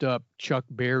 amped up Chuck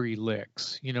Berry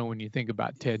licks. When you think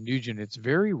about Ted Nugent, it's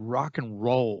very rock and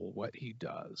roll what he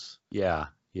does. Yeah.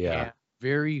 And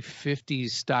very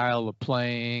 50s style of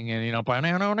playing, and but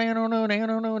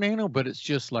it's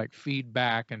just like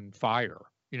feedback and fire.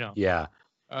 Yeah.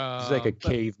 It's like a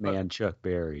caveman Chuck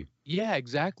Berry. Yeah,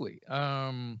 exactly.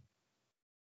 From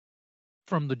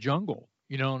the jungle,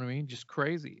 you know what I mean? Just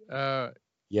crazy.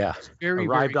 Yeah,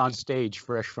 arrived on stage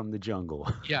fresh from the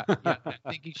jungle. Yeah.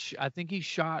 I think he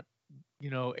shot,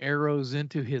 arrows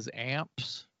into his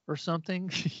amps or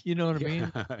something. You know what I mean?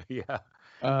 Yeah.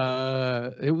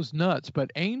 It was nuts.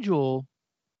 But Angel,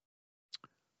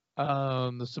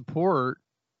 the Support,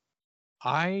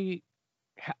 I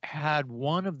had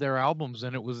one of their albums,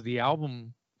 and it was the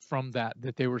album from that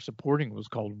they were supporting. It was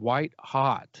called White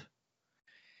Hot,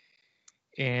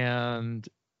 and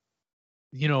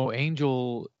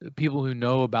Angel, people who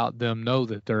know about them know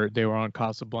that they were on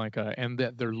Casablanca, and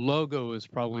that their logo is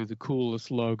probably the coolest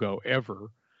logo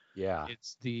ever. Yeah.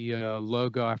 It's the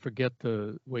logo, I forget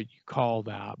what you call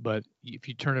that, but if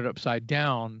you turn it upside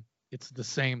down, it's the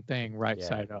same thing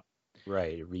side up.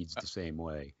 Right, it reads the same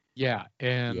way. Yeah,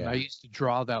 and I used to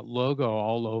draw that logo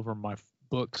all over my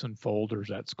books and folders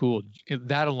at school.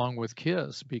 That along with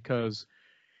KISS, because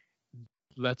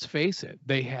let's face it,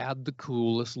 they had the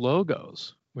coolest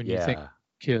logos when you think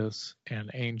KISS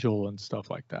and Angel and stuff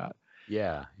like that.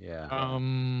 Yeah.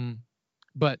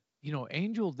 But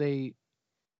Angel, the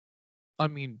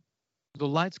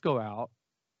lights go out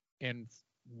and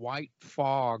white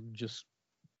fog,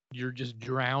 you're just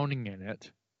drowning in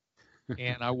it.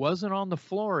 And I wasn't on the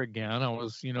floor again. I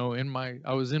was, I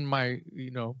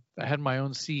had my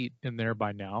own seat in there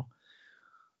by now.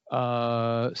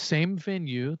 Same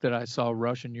venue that I saw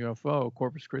Rush and UFO,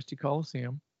 Corpus Christi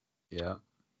Coliseum. Yeah.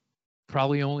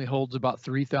 Probably only holds about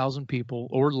 3,000 people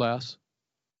or less.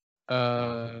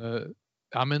 I'm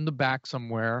in the back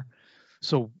somewhere.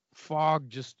 So fog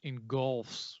just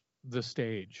engulfs the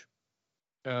stage.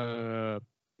 And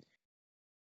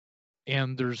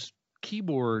there's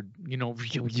keyboard,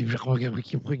 like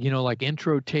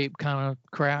intro tape kind of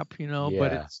crap,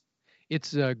 but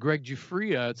it's Greg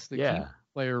Giuffria. It's the keyboard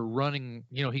player running,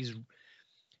 he's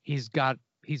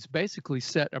basically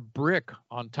set a brick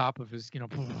on top of his,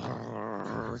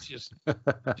 it's just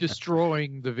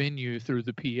destroying the venue through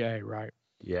the PA, right?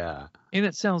 Yeah. And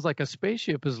it sounds like a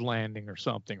spaceship is landing or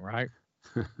something, right?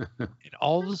 And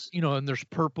all this, and there's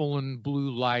purple and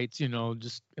blue lights,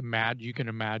 just you can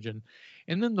imagine.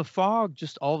 And then the fog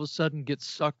just all of a sudden gets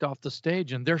sucked off the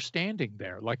stage, and they're standing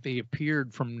there like they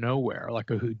appeared from nowhere, like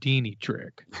a Houdini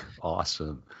trick.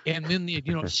 Awesome. And then the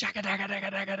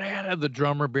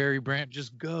drummer Barry Brandt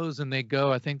just goes, and they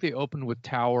go. I think they opened with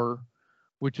Tower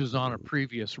which was on a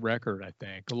previous record, I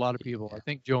think. A lot of people, I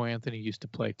think Joe Anthony used to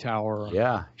play Tower on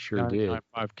Yeah, sure did.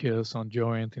 99.5 Kiss on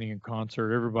Joe Anthony in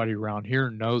concert. Everybody around here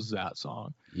knows that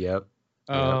song. Yep.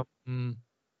 I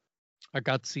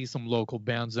got to see some local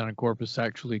bands down in Corpus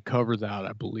actually cover that,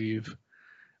 I believe,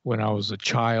 when I was a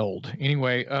child.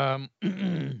 Anyway,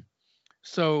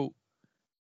 so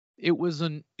it was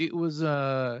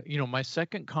my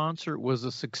second concert was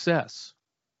a success.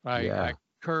 I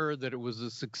concur that it was a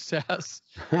success.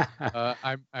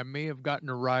 I may have gotten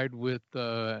a ride with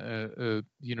my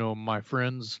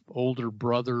friend's older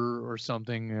brother or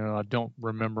something. I don't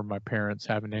remember my parents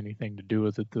having anything to do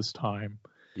with it this time.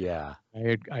 Yeah.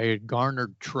 I had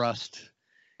garnered trust,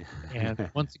 and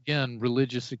once again,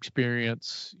 religious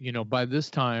experience. By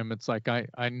this time, it's like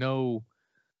I know.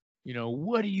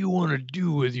 What do you want to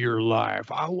do with your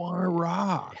life? I want to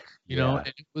rock. And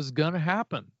it was gonna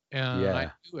happen. And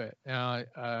I knew it.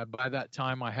 By that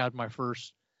time, I had my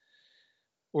first,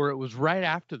 or it was right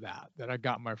after that I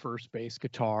got my first bass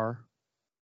guitar.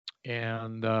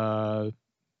 And,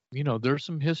 there's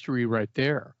some history right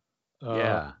there.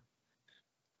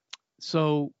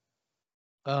 So,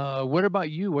 what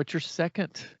about you? What's your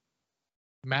second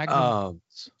magnum?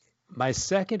 My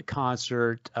second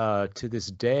concert to this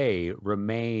day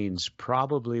remains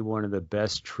probably one of the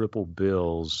best triple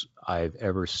bills I've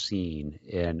ever seen.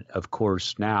 And of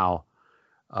course, now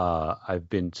I've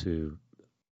been to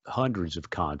hundreds of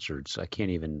concerts. I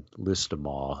can't even list them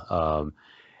all.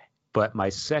 But my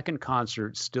second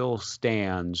concert still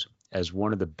stands as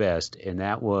one of the best, and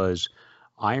that was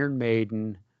Iron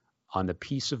Maiden on the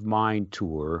Peace of Mind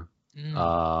tour.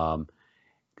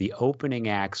 The opening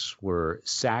acts were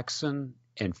Saxon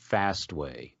and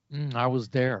Fastway. I was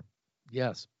there.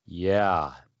 Yes.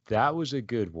 Yeah, that was a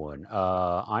good one.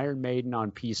 Iron Maiden on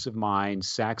Peace of Mind.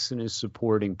 Saxon is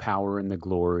supporting Power in the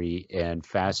Glory, and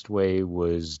Fastway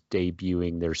was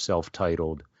debuting their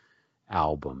self-titled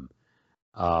album.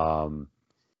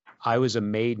 I was a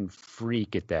Maiden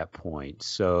freak at that point,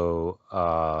 so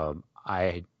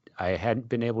I hadn't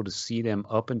been able to see them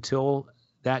up until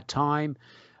that time.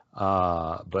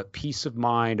 But Peace of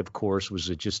Mind, of course, was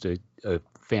just a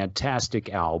fantastic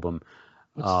album.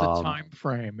 What's the time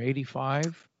frame?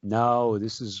 85? No,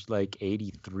 this is like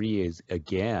 83 is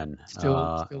again.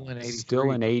 Still in 83.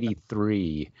 Still in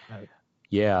 83. Right.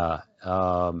 Yeah.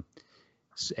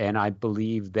 And I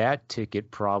believe that ticket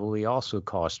probably also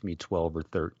cost me $12 or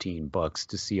 $13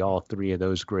 to see all three of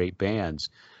those great bands.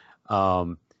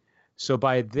 So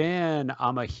by then,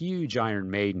 I'm a huge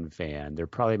Iron Maiden fan. They're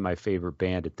probably my favorite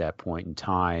band at that point in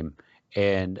time.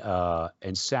 And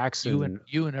Saxon.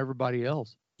 You and everybody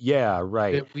else. Yeah,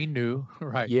 right. That we knew,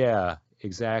 right. Yeah,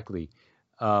 exactly.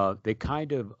 They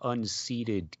kind of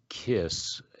unseated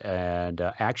Kiss and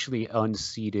actually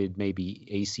unseated maybe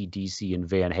AC/DC and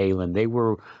Van Halen. They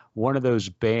were one of those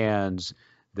bands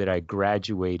that I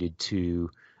graduated to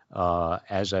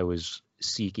as I was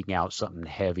seeking out something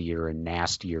heavier and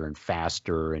nastier and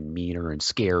faster and meaner and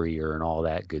scarier and all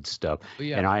that good stuff.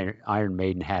 Yeah. And Iron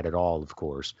Maiden had it all, of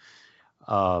course.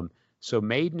 So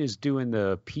Maiden is doing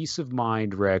the Peace of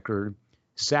Mind record.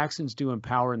 Saxon's doing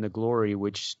Power in the Glory,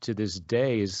 which to this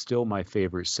day is still my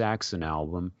favorite Saxon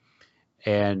album.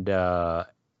 And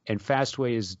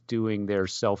Fastway is doing their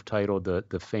self-titled,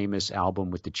 the famous album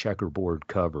with the checkerboard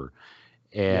cover.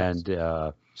 And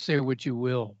Say What You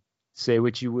Will. Say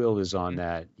What You Will is on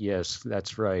that. Yes,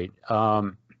 that's right.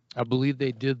 I believe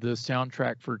they did the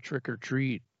soundtrack for Trick or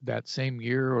Treat that same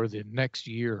year or the next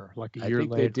year, like a year later. I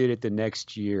think they did it the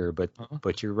next year,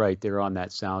 but you're right, they're on that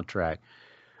soundtrack.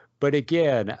 But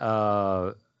again,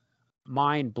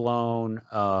 mind blown.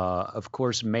 Of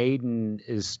course, Maiden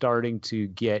is starting to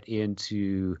get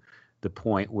into the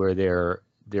point where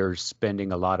they're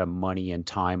spending a lot of money and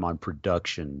time on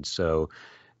production. So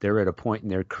they're at a point in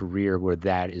their career where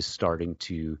that is starting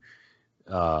to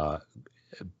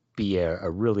be a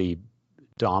really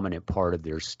dominant part of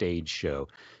their stage show.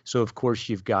 So, of course,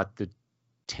 you've got the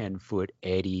 10-foot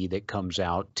Eddie that comes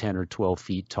out 10 or 12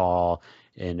 feet tall,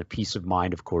 and a Peace of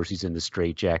Mind, of course, he's in the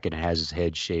straitjacket and has his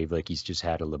head shaved like he's just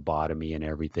had a lobotomy and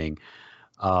everything.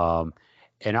 And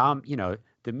the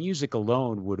music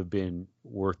alone would have been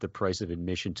worth the price of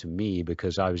admission to me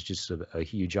because I was just a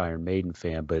huge Iron Maiden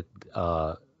fan. But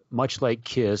much like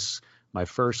Kiss, my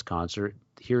first concert,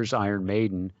 here's Iron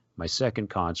Maiden, my second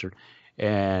concert,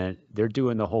 and they're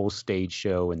doing the whole stage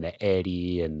show and the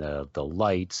Eddie and the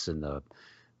lights and the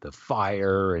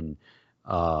fire, and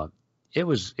it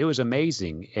was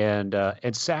amazing. And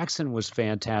Saxon was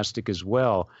fantastic as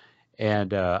well.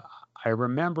 And I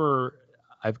remember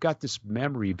I've got this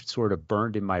memory sort of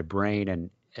burned in my brain, and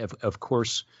of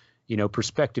course,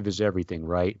 perspective is everything,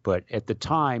 right? But at the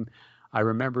time, I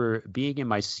remember being in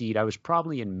my seat. I was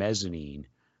probably in mezzanine,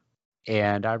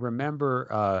 and I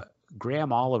remember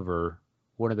Graham Oliver,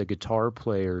 one of the guitar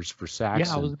players for Yeah,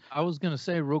 Saxon. I was gonna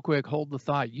say real quick, hold the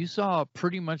thought. You saw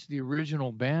pretty much the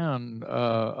original band,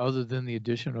 other than the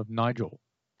addition of Nigel.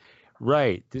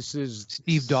 Right. This is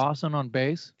Steve Dawson on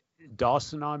bass.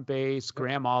 Dawson on bass,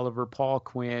 Graham Oliver, Paul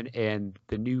Quinn, and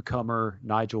the newcomer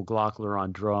Nigel Glockler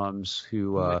on drums,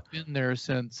 who had been there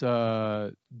since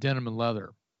Denim and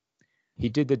Leather. he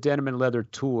did the Denim and Leather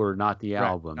tour, not the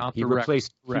album. Not he the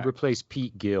replaced record. He replaced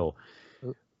Pete Gill.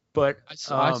 But I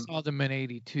saw them in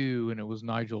 '82, and it was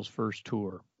Nigel's first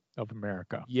tour of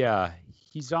America. Yeah,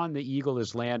 he's on the Eagle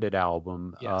Has Landed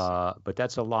album, Yes. but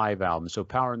that's a live album. So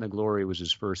Power and the Glory was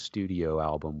his first studio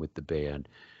album with the band.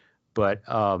 But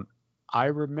I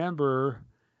remember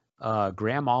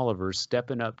Graham Oliver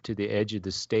stepping up to the edge of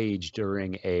the stage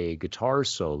during a guitar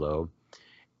solo,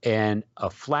 and a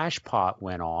flash pot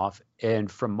went off.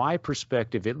 And from my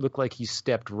perspective, it looked like he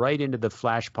stepped right into the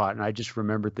flash pot. And I just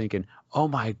remember thinking, oh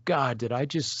my God, did I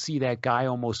just see that guy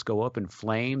almost go up in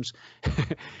flames?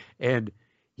 And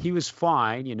he was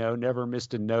fine, never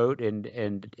missed a note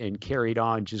and carried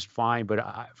on just fine.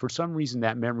 But for some reason,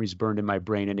 that memory's burned in my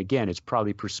brain. And again, it's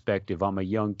probably perspective. I'm a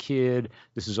young kid.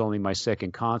 This is only my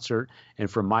second concert. And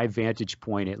from my vantage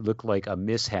point, it looked like a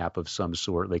mishap of some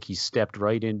sort. Like he stepped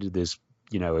right into this,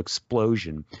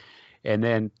 explosion. And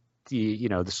then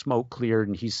the smoke cleared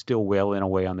and he's still wailing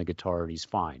away on the guitar and he's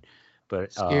fine.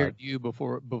 But scared you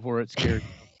before it scared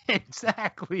you.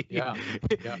 Exactly. Yeah.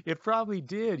 It probably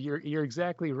did. You're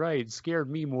exactly right. It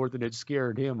scared me more than it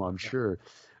scared him, I'm sure.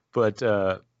 But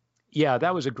yeah,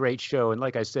 that was a great show. And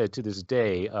like I said, to this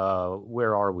day,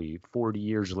 where are we? 40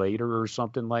 years later or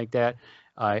something like that.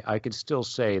 I can still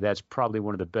say that's probably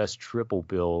one of the best triple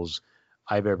bills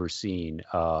I've ever seen.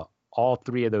 All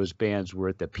three of those bands were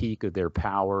at the peak of their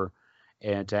power,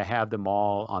 and to have them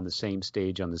all on the same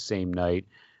stage on the same night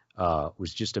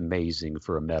was just amazing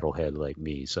for a metalhead like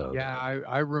me. So yeah,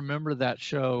 I remember that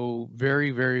show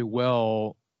very, very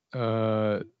well. Me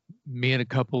and a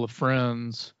couple of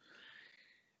friends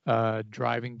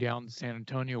driving down to San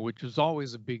Antonio, which was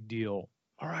always a big deal.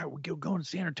 All right, we're going to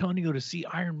San Antonio to see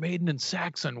Iron Maiden and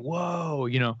Saxon. Whoa,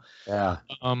 Yeah.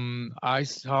 I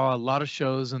saw a lot of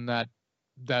shows in that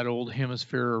old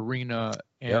Hemisphere arena,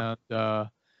 and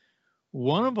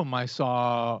one of them I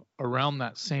saw around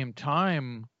that same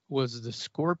time was the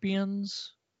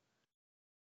Scorpions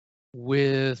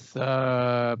with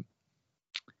it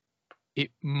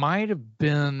might have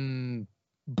been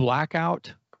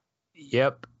Blackout.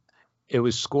 Yep. It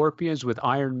was Scorpions with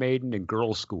Iron Maiden and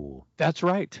Girl School. That's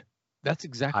right. That's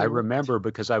exactly I right. remember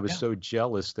because I was so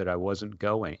jealous that I wasn't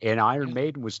going. And Iron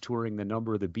Maiden was touring the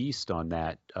Number of the Beast on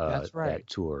that That's right. that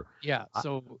tour. Yeah.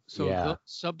 So the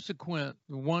subsequent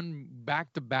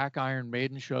back-to-back Iron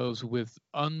Maiden shows with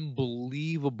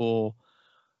unbelievable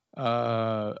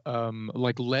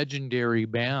like legendary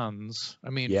bands. I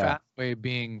mean, Fastway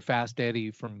being Fast Eddie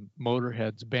from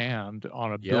Motorhead's band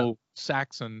on a Bill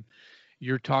Saxon.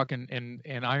 You're talking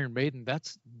and Iron Maiden.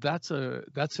 That's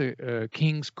a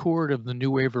king's court of the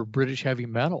new wave of British heavy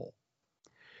metal.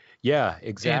 Yeah,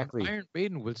 exactly. And Iron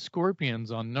Maiden with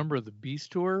Scorpions on Number of the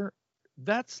Beast tour.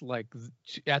 That's like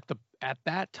at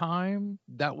that time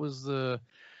that was the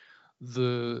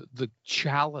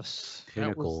chalice.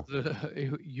 Pinnacle.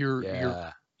 That was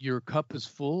your cup is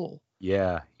full.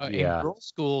 Yeah. In Girl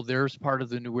School, there's part of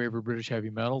the new wave of British heavy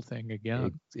metal thing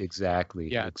again.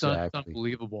 Exactly. Yeah, exactly. It's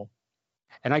unbelievable.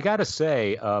 And I got to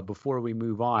say, before we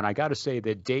move on, I got to say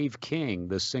that Dave King,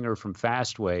 the singer from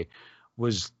Fastway,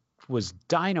 was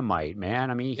dynamite,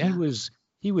 man. I mean, he was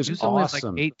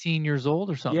awesome. Like 18 years old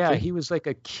or something. Yeah, he was like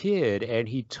a kid, and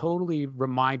he totally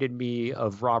reminded me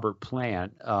of Robert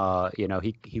Plant.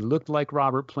 He looked like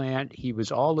Robert Plant. He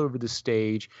was all over the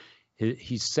stage.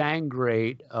 He sang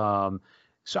great.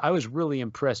 So I was really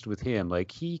impressed with him.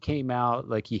 Like he came out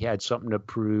like he had something to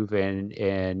prove,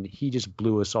 and he just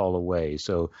blew us all away.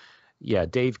 So, yeah,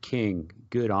 Dave King,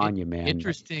 good on you, man.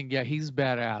 Interesting. Yeah, he's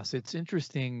badass. It's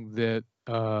interesting that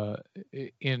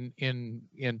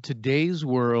in today's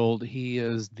world, he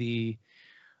is the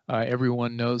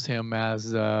everyone knows him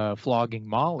as Flogging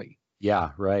Molly.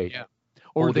 Yeah, right. Yeah.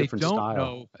 Or whole they different don't style.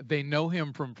 know. They know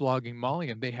him from Flogging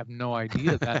Molly, and they have no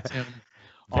idea that's him.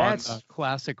 On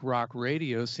classic rock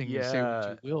radio singing Say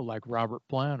What You Will, like Robert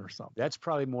Plant or something. That's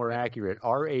probably more accurate.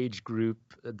 Our age group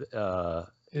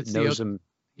knows him.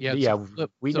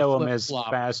 We know him as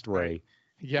Fastway. Right.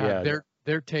 Yeah,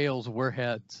 their tails were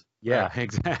heads. Yeah,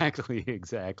 exactly.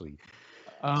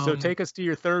 So take us to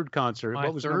your third concert.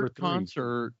 What was number 3?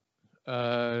 Concert,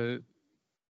 some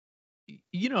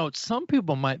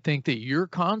people might think that your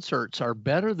concerts are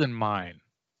better than mine.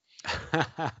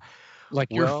 Like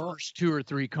your first 2 or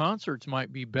 3 concerts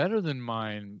might be better than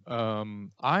mine.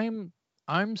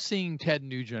 I'm seeing Ted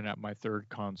Nugent at my 3rd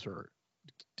concert.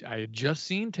 I had just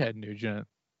seen Ted Nugent.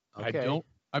 Okay.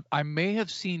 I may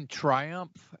have seen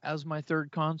Triumph as my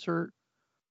 3rd concert.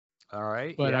 All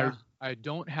right. But yeah. I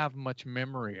don't have much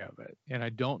memory of it, and I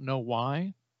don't know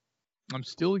why. I'm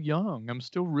still young. I'm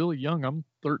still really young. I'm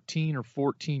 13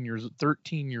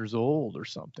 years old or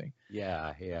something.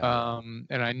 Yeah.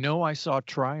 And I know I saw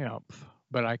Triumph,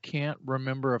 but I can't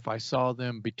remember if I saw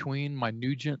them between my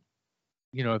Nugent,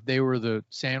 if they were the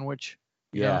sandwich.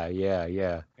 Yeah.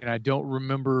 And I don't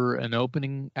remember an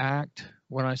opening act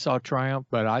when I saw Triumph,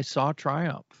 but I saw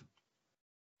Triumph.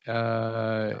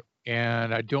 And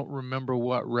I don't remember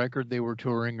what record they were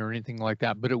touring or anything like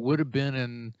that, but it would have been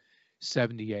in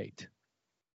 78.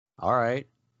 All right.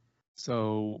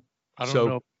 So I don't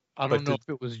know. I don't know if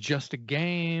it was Just a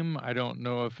Game. I don't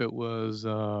know if it was,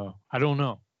 I don't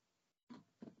know.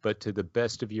 But to the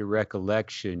best of your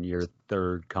recollection, your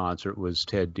 3rd concert was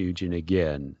Ted Nugent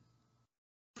again.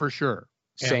 For sure.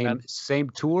 Same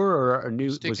tour or a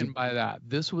new? Sticking by that.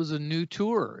 This was a new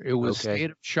tour. It was State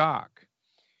of Shock.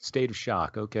 State of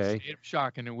Shock. Okay. State of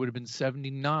Shock, and it would have been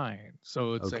 79.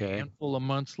 So it's a handful of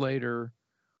months later.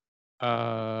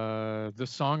 The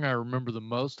song I remember the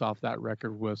most off that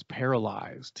record was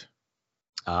Paralyzed.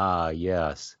 Ah,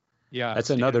 yes. Yeah. That's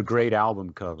another great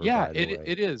album cover. Yeah, by the way.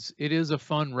 It is. It is a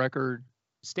fun record.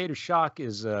 State of Shock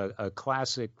is a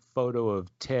classic photo of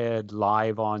Ted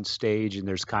live on stage, and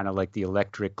there's kind of like the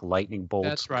electric lightning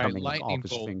bolts coming off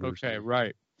his fingers. Okay,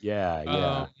 right.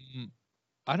 Yeah.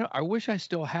 I wish I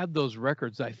still had those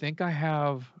records. I think I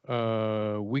have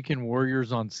Weekend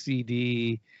Warriors on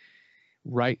CD.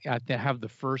 Right, I have the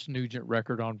first Nugent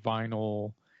record on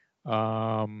vinyl.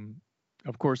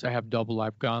 Of course, I have Double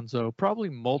Live Gonzo. Probably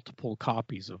multiple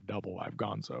copies of Double Live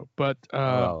Gonzo. But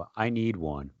I need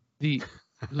one.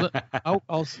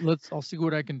 I'll see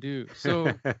what I can do.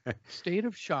 So, State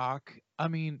of Shock. I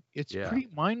mean, it's pretty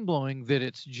mind blowing that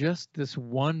it's just this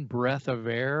one breath of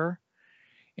air,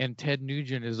 and Ted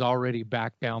Nugent is already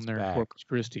back down there in Corpus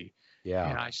Christi. Yeah.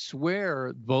 And I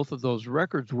swear both of those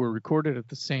records were recorded at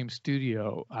the same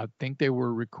studio. I think they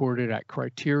were recorded at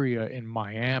Criteria in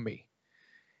Miami.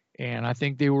 And I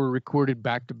think they were recorded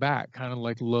back to back, kind of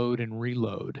like load and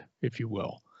reload, if you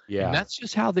will. Yeah. And that's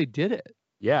just how they did it.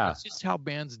 Yeah. That's just how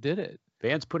bands did it.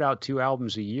 Bands put out 2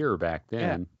 albums a year back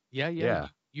then. Yeah.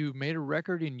 You made a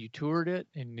record and you toured it,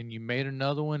 and then you made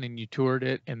another one and you toured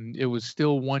it, and it was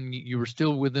still you were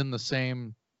still within the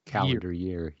same calendar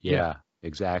year. Yeah.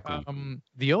 Exactly.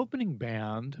 The opening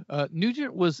band,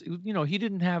 Nugent was, he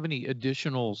didn't have any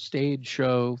additional stage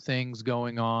show things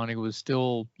going on. It was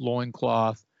still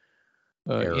loincloth,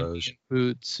 arrows, Indian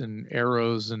boots, and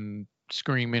arrows, and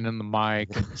screaming in the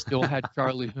mic. And still had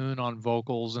Charlie Hoon on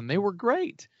vocals, and they were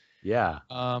great. Yeah.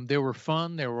 They were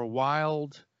fun. They were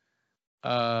wild.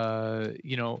 I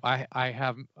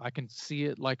can see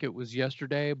it like it was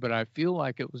yesterday, but I feel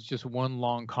like it was just one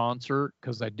long concert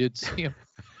because I did see him.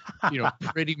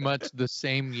 Pretty much the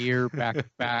same year back to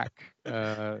back.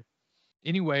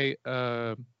 Anyway,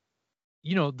 the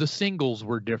singles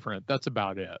were different. That's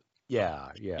about it. Yeah.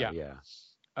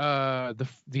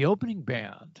 The opening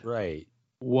band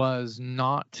was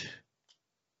not.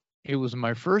 It was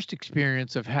my first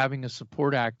experience of having a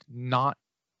support act not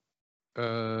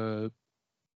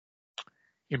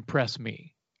impress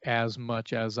me as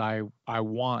much as I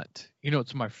want.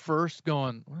 It's my first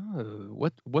going.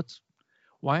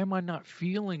 Why am I not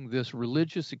feeling this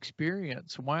religious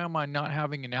experience? Why am I not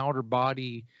having an outer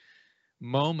body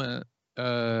moment?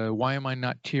 Why am I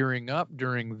not tearing up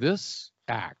during this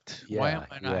act? Why am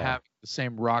I not having the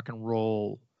same rock and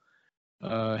roll,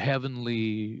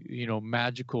 heavenly,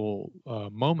 magical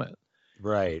moment?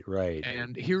 Right.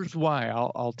 And here's why.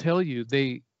 I'll tell you.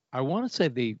 I want to say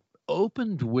they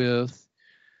opened with,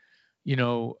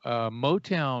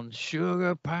 Motown,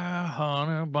 Sugar Pie,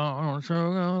 Honey Bun,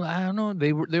 Sugar. I don't know.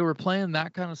 They were playing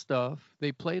that kind of stuff.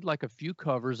 They played like a few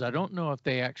covers. I don't know if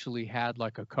they actually had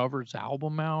like a covers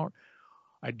album out.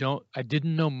 I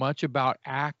didn't know much about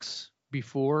Axe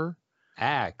before.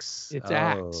 Axe. It's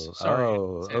Axe. Sorry.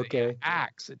 Oh, okay.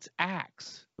 Axe. It's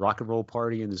Axe. Rock and Roll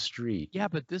Party in the Street. Yeah,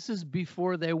 but this is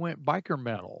before they went biker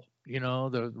metal.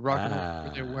 The rock and roll,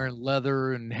 where they're wearing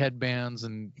leather and headbands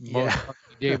and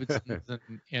Davidsons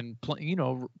and rock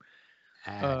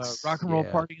and roll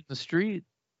party in the street.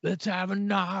 Let's have a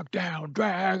knockdown,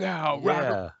 drag out.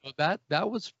 Yeah.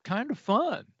 That was kind of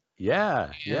fun.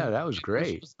 Yeah, that was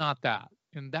great. It was not that.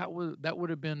 and that would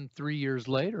have been 3 years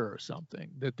later or something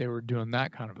that they were doing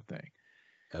that kind of a thing.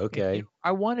 And, Okay.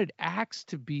 I wanted Axe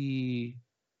to be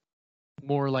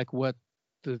more like what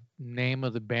the name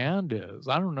of the band is.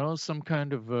 I don't know, some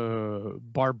kind of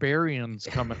barbarians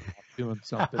coming out doing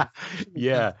something.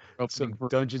 Yeah, Opening some for,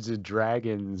 Dungeons and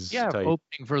Dragons type.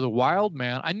 opening for the Wild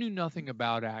Man. I knew nothing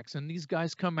about Axe, and these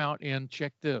guys come out in,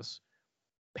 check this,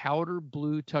 powder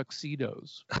blue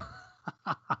tuxedos,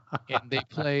 and they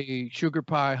play Sugar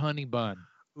Pie Honey Bun.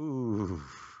 Ooh,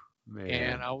 man.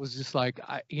 And I was just like,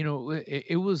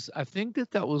 it was, I think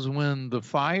that was when the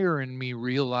fire in me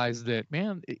realized that,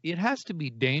 man, it has to be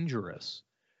dangerous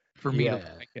for me to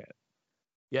like it.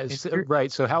 Yeah,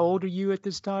 right. So how old are you at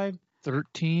this time?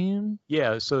 13.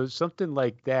 Yeah, so something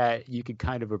like that, you could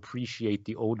kind of appreciate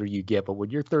the older you get. But when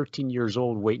you're 13 years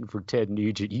old waiting for Ted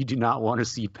Nugent, you do not want to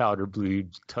see powder blue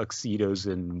tuxedos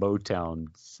and Motown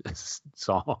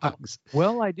songs.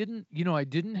 Well, I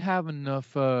didn't have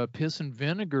enough piss and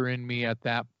vinegar in me at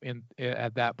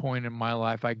that point in my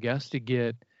life, I guess, to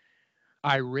get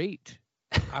irate.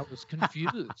 I was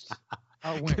confused.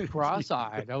 I went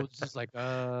cross-eyed. I was just like,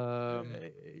 yeah,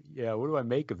 what do I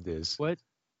make of this? What?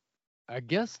 I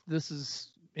guess this is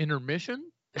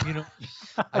intermission.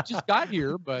 I just got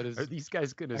here, but are these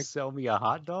guys going to sell me a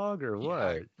hot dog or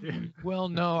what? Well,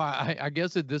 no, I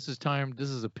guess this is time. This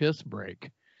is a piss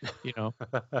break. I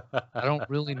don't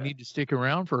really need to stick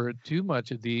around for too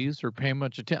much of these or pay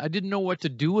much attention. I didn't know what to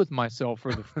do with myself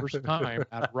for the first time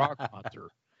at a rock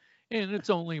concert. And it's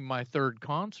only my third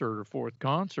concert or fourth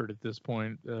concert at this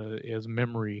point, as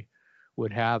memory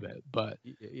would have it. But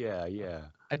yeah,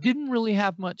 I didn't really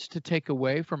have much to take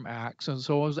away from Axe, and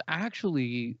so I was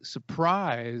actually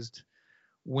surprised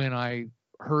when I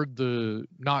heard the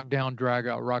knockdown, drag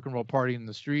out, rock and roll party in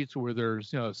the streets, where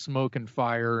there's smoke and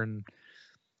fire and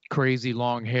crazy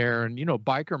long hair and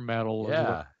biker metal. Is what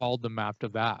I called them after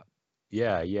that.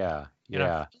 Yeah. And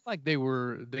I feel like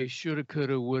they shoulda,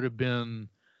 coulda, would have been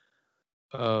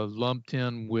lumped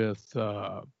in with.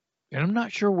 And I'm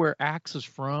not sure where Axe is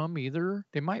from either.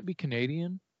 They might be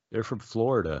Canadian. They're from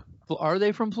Florida. Are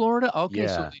they from Florida? Okay,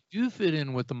 so they do fit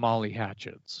in with the Molly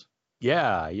Hatchets.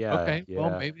 Yeah. Okay,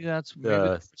 well, maybe that's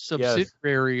a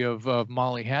subsidiary of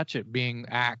Molly Hatchet being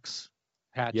Axe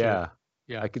Hatchet.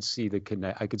 Yeah. I could see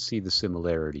the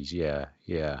similarities.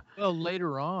 Yeah. Well,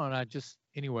 later on,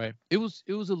 anyway, it was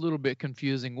a little bit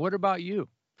confusing. What about you?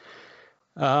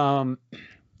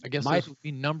 I guess this would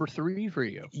be number 3 for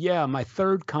you. Yeah, my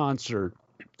third concert,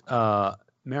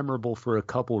 memorable for a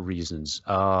couple reasons.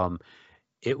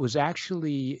 It was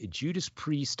actually Judas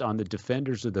Priest on the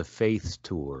Defenders of the Faith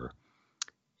tour.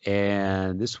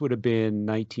 And this would have been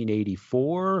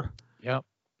 1984. Yep.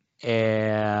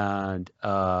 And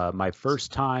my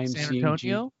first time seeing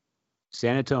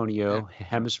San Antonio,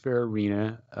 Hemisphere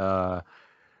Arena.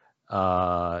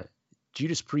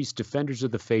 Judas Priest Defenders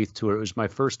of the Faith tour. It was my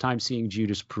first time seeing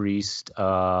Judas Priest.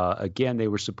 Again, they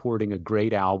were supporting a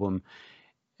great album.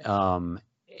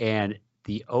 And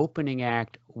the opening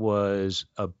act was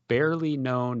a barely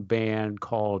known band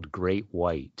called Great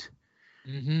White.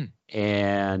 Mm-hmm.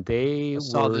 And I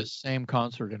saw this same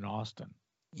concert in Austin.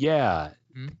 Yeah.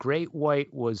 Mm-hmm. Great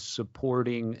White was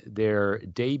supporting their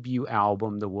debut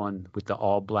album, the one with the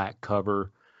all black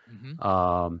cover.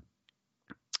 Mm-hmm.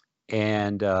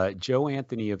 And Joe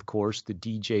Anthony, of course, the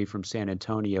DJ from San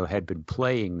Antonio, had been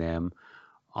playing them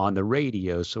on the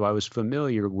radio. So I was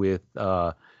familiar with,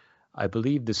 I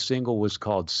believe the single was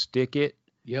called Stick It.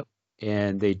 Yep.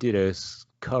 And they did a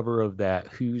cover of that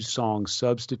Who's song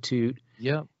Substitute.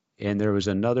 Yep. And there was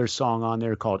another song on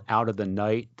there called Out of the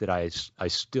Night that I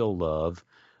still love.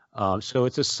 So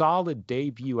it's a solid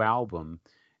debut album.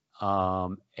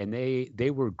 And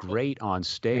they were great on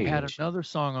stage. They had another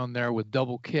song on there with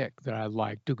double kick that I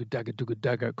liked,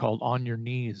 Dugga, called On Your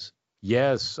Knees.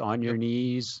 Yes, On Your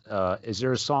Knees. Is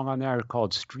there a song on there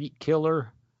called Street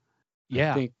Killer?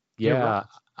 Yeah. I think, right.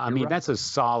 I mean, that's a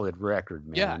solid record,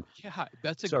 man. Yeah,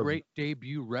 that's a great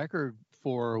debut record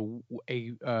for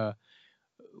a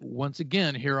once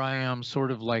again, here I am sort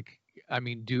of like, I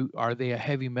mean, are they a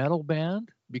heavy metal band?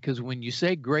 Because when you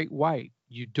say Great White,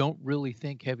 you don't really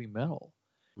think heavy metal.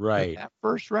 Right. But that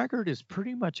first record is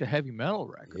pretty much a heavy metal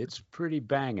record. It's pretty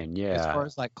banging, yeah. As far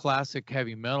as like classic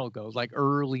heavy metal goes, like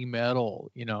early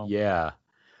metal, Yeah.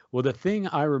 Well, the thing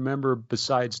I remember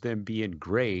besides them being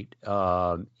great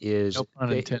is... No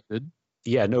pun intended.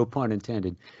 Yeah, no pun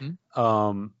intended.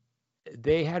 Mm-hmm.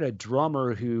 They had a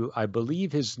drummer who I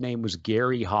believe his name was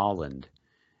Gary Holland.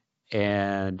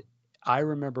 And I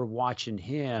remember watching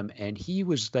him, and he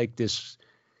was like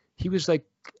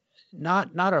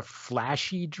not a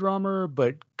flashy drummer,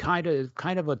 but kind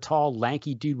of a tall,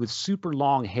 lanky dude with super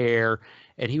long hair,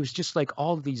 and he was just like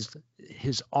all these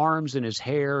his arms and his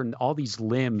hair and all these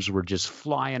limbs were just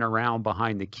flying around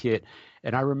behind the kit.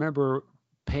 And I remember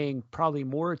paying probably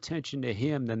more attention to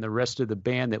him than the rest of the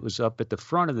band that was up at the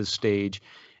front of the stage.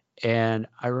 And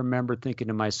I remember thinking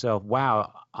to myself,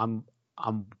 wow, I'm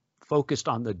focused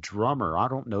on the drummer. I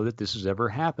don't know that this has ever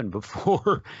happened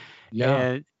before. Yeah.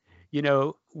 And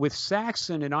with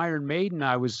Saxon and Iron Maiden,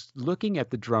 I was looking at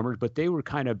the drummers, but they were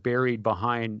kind of buried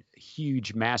behind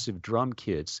huge, massive drum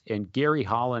kits. And Gary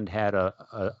Holland had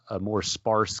a more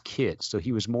sparse kit, so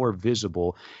he was more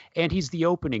visible. And he's the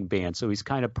opening band, so he's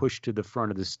kind of pushed to the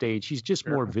front of the stage. He's just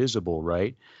more visible,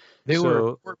 right? They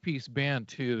were a four-piece band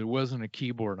too. There wasn't a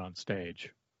keyboard on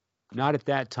stage. Not at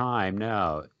that time,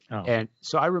 no. Oh. And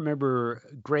so I remember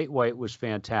Great White was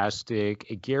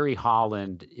fantastic. Gary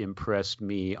Holland impressed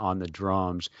me on the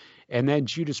drums. And then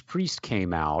Judas Priest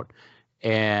came out,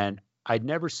 and I'd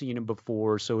never seen him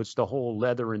before. So it's the whole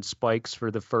leather and spikes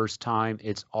for the first time.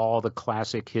 It's all the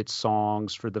classic hit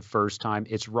songs for the first time.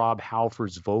 It's Rob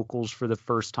Halford's vocals for the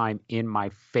first time in my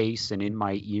face and in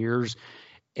my ears.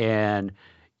 And,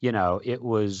 it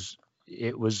was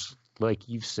like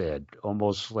you've said,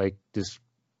 almost like this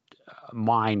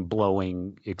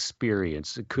mind-blowing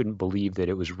experience. I couldn't believe that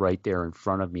it was right there in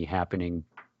front of me, happening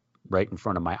right in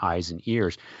front of my eyes and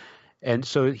ears. And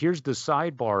so here's the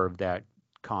sidebar of that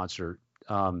concert.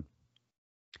 I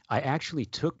actually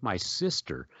took my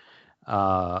sister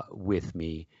with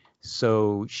me.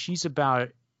 So she's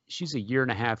a year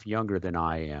and a half younger than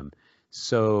I am.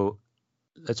 So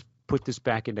let's put this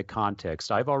back into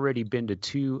context. I've already been to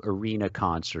 2 arena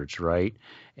concerts, right?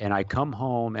 And I come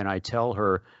home and I tell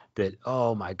her that,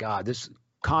 oh my God, this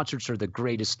concerts are the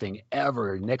greatest thing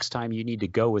ever. Next time you need to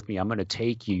go with me, I'm going to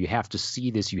take you. You have to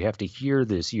see this. You have to hear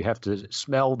this. You have to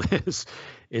smell this.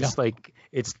 It's like,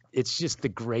 it's just the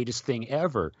greatest thing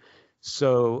ever.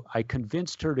 So I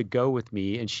convinced her to go with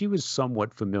me, and she was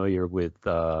somewhat familiar with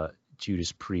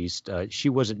Judas Priest. She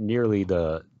wasn't nearly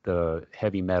the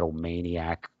heavy metal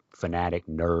maniac, fanatic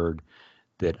nerd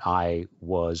that I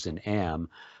was and am,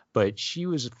 but she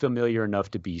was familiar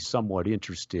enough to be somewhat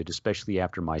interested, especially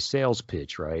after my sales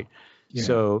pitch, right? Yeah.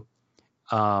 So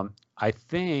I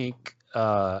think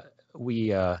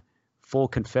we full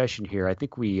confession here. I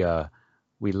think we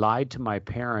lied to my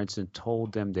parents and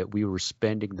told them that we were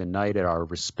spending the night at our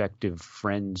respective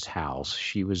friend's house.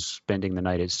 She was spending the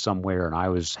night at somewhere, and I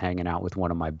was hanging out with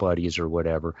one of my buddies or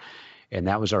whatever. And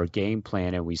that was our game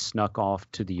plan. And we snuck off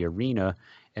to the arena,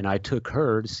 and I took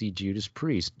her to see Judas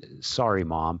Priest. Sorry,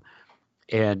 Mom.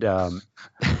 And I'm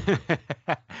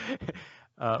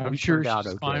sure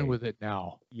she's fine with it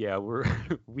now. Yeah,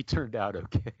 we turned out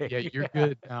okay. Yeah, you're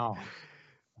good now.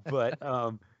 But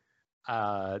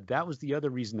that was the other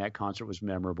reason that concert was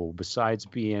memorable. Besides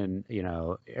being,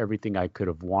 everything I could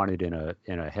have wanted in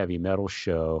a heavy metal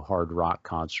show, hard rock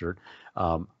concert,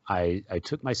 I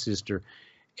took my sister,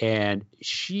 and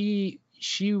she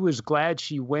was glad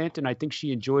she went, and I think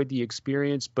she enjoyed the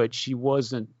experience, but she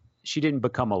didn't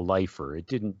become a lifer. It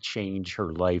didn't change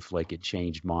her life like it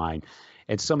changed mine.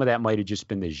 And some of that might have just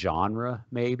been the genre,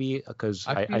 maybe, because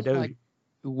I know like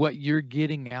what you're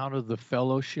getting out of the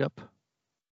fellowship.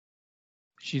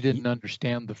 She didn't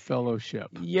understand the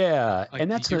fellowship. Yeah, like, and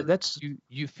that's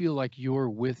you feel like you're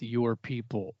with your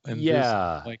people, and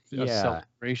yeah, this, like a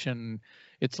celebration.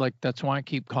 It's like, that's why I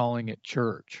keep calling it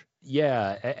church.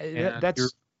 Yeah,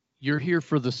 you're here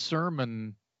for the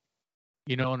sermon.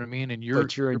 You know what I mean? And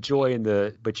you're enjoying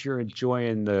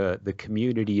the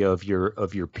community of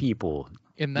your people.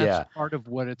 And that's part of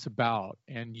what it's about.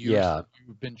 And you've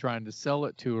been trying to sell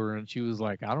it to her, and she was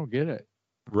like, I don't get it.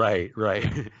 Right.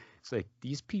 It's like,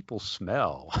 these people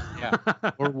smell. Yeah.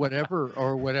 Or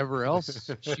whatever else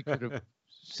she could have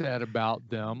said about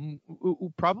them,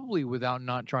 probably without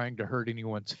not trying to hurt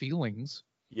anyone's feelings.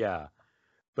 Yeah.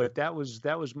 But that was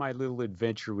my little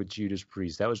adventure with Judas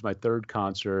Priest. That was my 3rd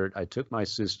concert. I took my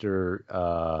sister.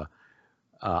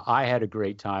 I had a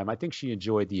great time. I think she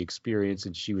enjoyed the experience,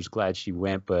 and she was glad she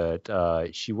went, but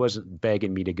she wasn't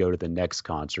begging me to go to the next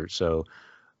concert. So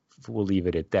we'll leave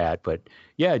it at that. But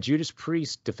yeah, Judas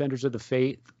Priest, Defenders of the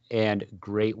Faith, and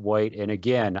Great White. And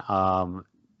again,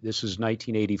 this was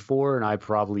 1984, and I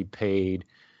probably paid,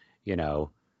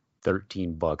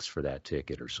 $13 for that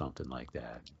ticket or something like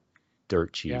that.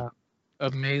 Dirt cheap. Yeah.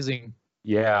 Amazing.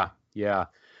 Yeah.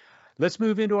 Let's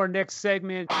move into our next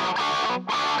segment.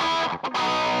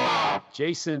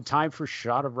 Jason, time for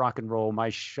Shot of Rock and Roll. My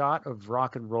shot of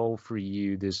rock and roll for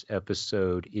you this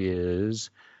episode is,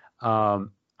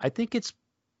 I think it's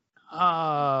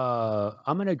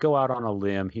I'm going to go out on a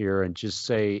limb here and just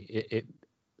say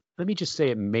let me just say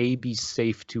it may be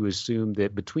safe to assume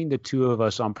that between the two of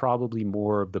us, I'm probably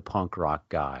more of the punk rock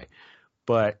guy.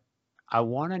 But I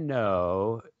want to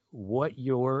know what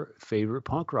your favorite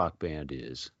punk rock band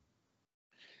is.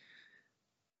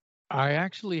 I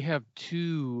actually have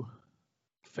two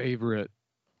favorite.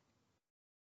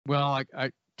 Well,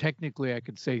 I technically I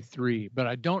could say three, but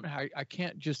I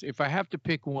can't just, if I have to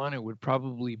pick one, it would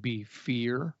probably be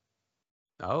Fear.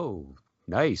 Oh,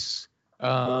 nice.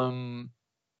 Fear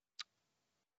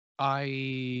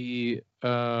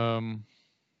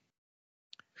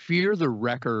the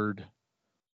record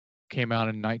came out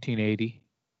in 1980.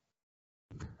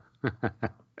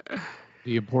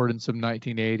 The importance of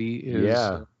 1980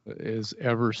 is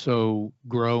ever so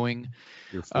growing.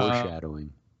 You're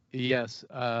foreshadowing. Yes.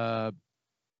 But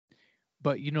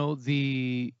you know,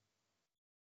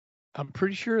 I'm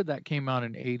pretty sure that came out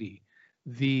in 80.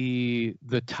 The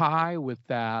tie with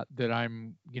that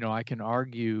I'm, you know, I can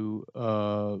argue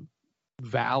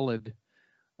valid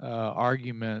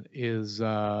argument is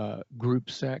Group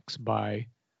Sex by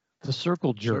the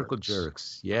Circle Jerks. Circle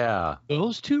Jerks, yeah.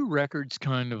 Those two records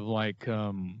kind of like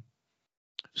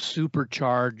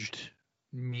supercharged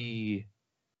me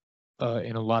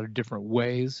in a lot of different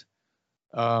ways.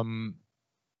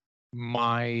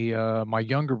 My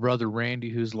younger brother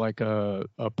Randy, who's like a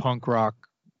punk rock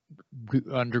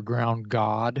underground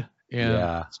god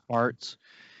in parts.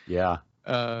 Yeah.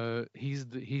 He's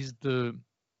the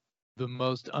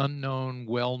most unknown,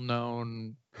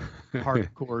 well-known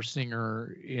hardcore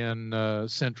singer in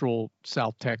Central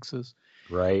South Texas.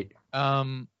 Right.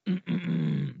 I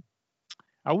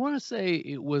want to say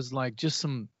it was like just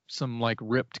some like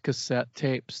ripped cassette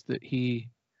tapes that he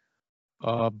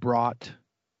brought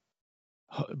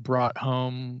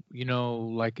home, you know,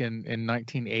 like in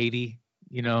 1980,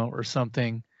 you know, or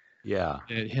something. Yeah.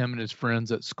 Him and his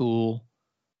friends at school.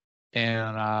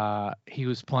 And he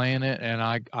was playing it, and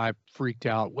I freaked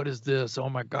out. What is this? Oh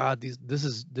my God, this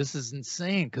is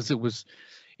insane. Because it was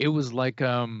like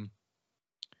when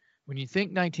you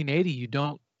think 1980, you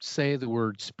don't say the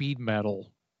word speed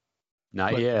metal.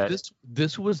 Not yet.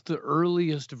 This was the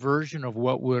earliest version of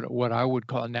what I would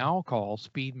call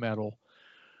speed metal,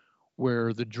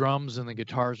 where the drums and the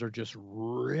guitars are just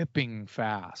ripping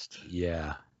fast.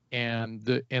 Yeah. And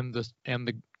the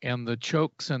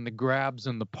chokes and the grabs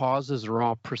and the pauses are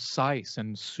all precise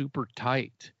and super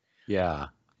tight. Yeah.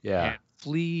 Yeah. And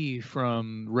Flea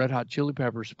from Red Hot Chili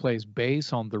Peppers plays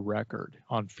bass on the record,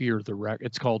 on Fear the Record.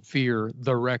 It's called Fear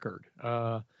the Record.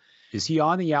 Is he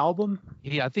on the album?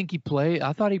 I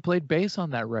thought he played bass on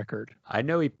that record. I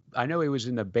know he was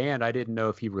in the band. I didn't know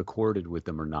if he recorded with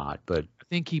them or not, but I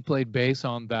think he played bass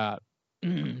on that.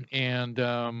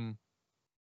 And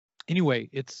anyway,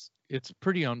 it's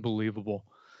pretty unbelievable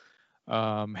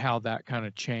how that kind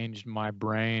of changed my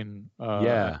brain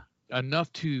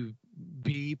enough to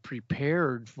be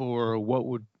prepared for what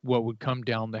would come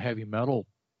down the heavy metal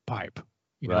pipe,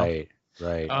 you know?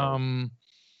 Right.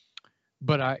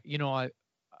 But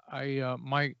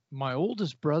my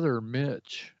oldest brother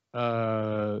Mitch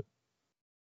in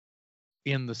the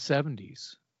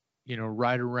 70s, you know,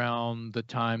 right around the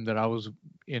time that I was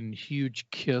in huge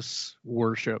Kiss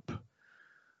worship,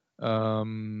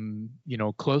 you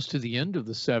know, close to the end of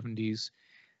the 70s,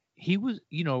 he was,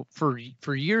 you know, for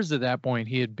years at that point,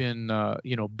 he had been,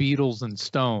 you know, Beatles and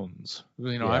Stones.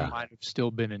 You know, I might have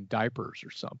still been in diapers or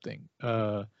something.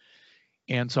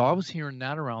 And so I was hearing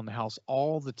that around the house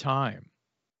all the time.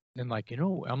 And like, you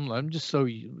know, I'm just so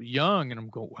young, and I'm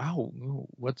going, wow,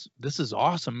 this is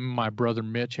awesome. My brother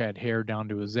Mitch had hair down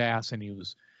to his ass, and he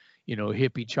was, you know,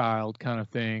 hippie child kind of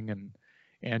thing,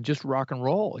 and just rock and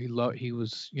roll. He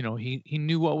was, you know, he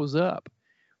knew what was up.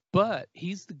 But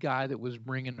he's the guy that was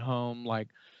bringing home like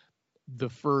the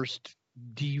first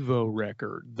Devo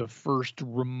record, the first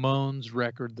Ramones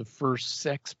record, the first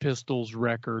Sex Pistols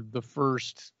record, the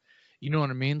first, you know what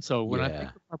I mean? So when I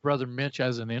think of my brother Mitch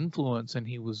as an influence, and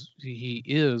he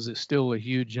is still a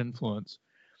huge influence.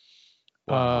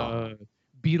 Wow.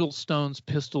 Beatles, Stones,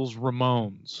 Pistols,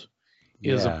 Ramones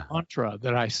is a mantra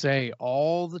that I say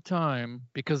all the time,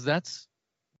 because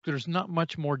there's not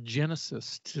much more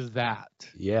Genesis to that.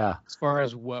 Yeah. As far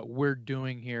as what we're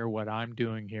doing here, what I'm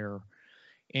doing here.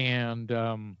 And,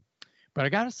 but I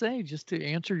got to say, just to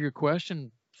answer your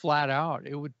question flat out,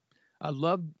 I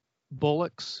love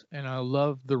Bullocks, and I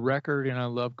love the record, and I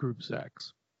love Group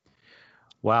Sex.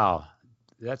 Wow.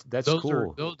 That's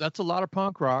cool. That's a lot of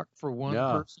punk rock for one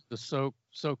person to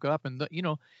soak up. And, you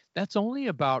know, that's only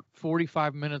about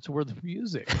 45 minutes worth of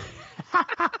music.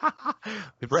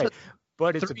 Right.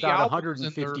 but it's 30 about albums in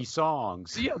 150 there.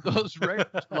 songs. Yeah, those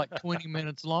records are like 20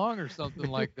 minutes long or something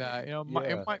like that. You know, Yeah.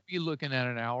 it might be looking at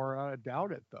an hour. I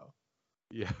doubt it though.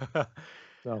 Yeah.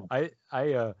 So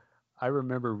I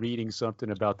remember reading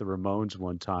something about the Ramones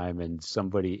one time, and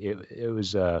somebody it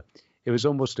was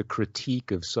almost a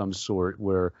critique of some sort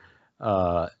where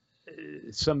uh,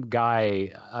 some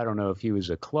guy, I don't know if he was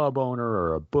a club owner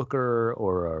or a booker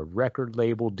or a record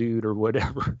label dude or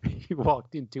whatever, he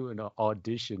walked into an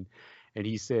audition and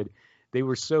he said they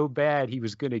were so bad he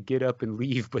was going to get up and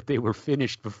leave, but they were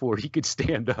finished before he could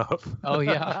stand up. oh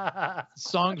yeah,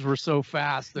 songs were so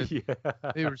fast that Yeah.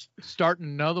 they were starting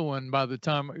another one by the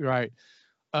time. Right.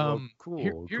 Well,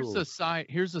 cool. Here's cool.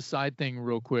 a side thing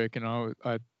real quick, and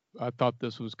I thought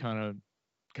this was kind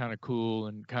of cool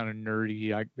and kind of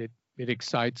nerdy. It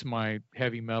excites my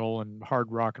heavy metal and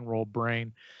hard rock and roll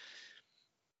brain.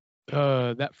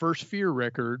 That first Fear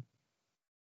record,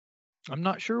 I'm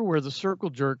not sure where the Circle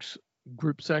Jerks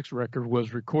Group Sex record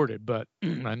was recorded, but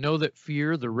I know that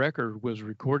Fear, the record, was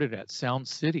recorded at Sound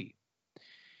City,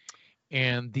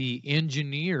 and the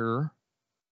engineer,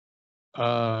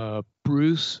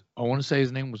 Bruce, I want to say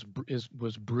his name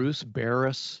was Bruce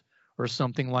Barris or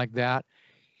something like that.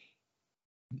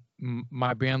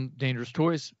 My band Dangerous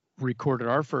Toys recorded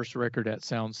our first record at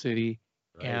Sound City,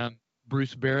 Right. and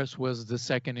Bruce Barris was the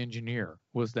second engineer,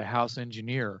 was the house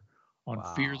engineer on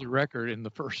Fear the record in the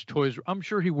first Toys. I'm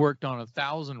sure he worked on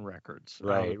 1,000 records.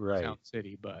 Right. Sound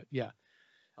City, but yeah.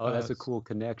 Oh, that's a cool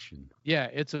connection. Yeah,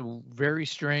 it's a very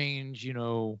strange,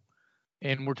 and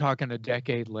we're talking a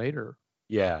decade later.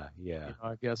 Yeah.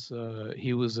 I guess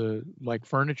he was like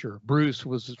furniture. Bruce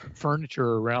was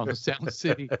furniture around Sound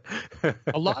City.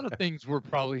 A lot of things were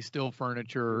probably still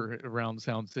furniture around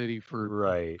Sound City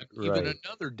for even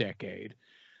another decade.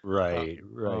 Right.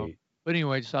 But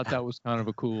anyway, I just thought that was kind of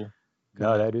a cool.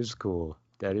 No, that is cool.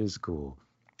 That is cool.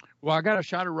 Well, I got a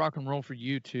shot of rock and roll for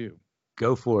you too.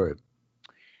 Go for it.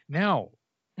 Now,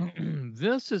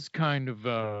 this is kind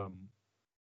of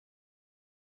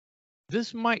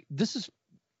this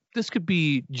could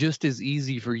be just as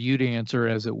easy for you to answer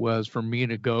as it was for me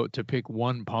to pick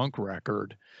one punk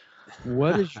record.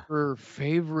 What is your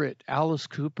favorite Alice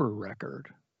Cooper record?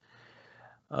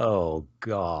 Oh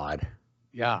God.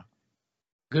 Yeah.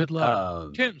 Good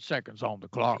luck. 10 seconds on the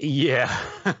clock. Yeah.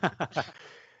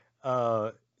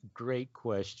 Great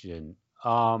question.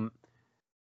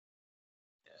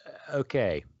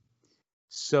 Okay.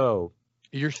 So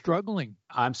you're struggling.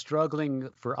 I'm struggling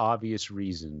for obvious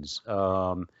reasons.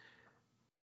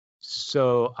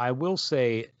 So I will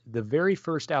say the very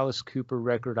first Alice Cooper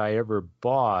record I ever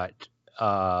bought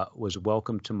was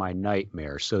Welcome to My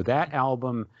Nightmare. So that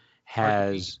album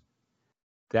has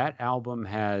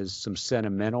some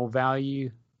sentimental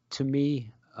value to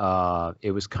me.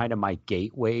 It was kind of my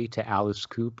gateway to Alice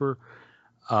Cooper.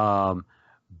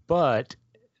 But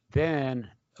then,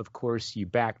 of course, you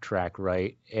backtrack,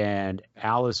 right? And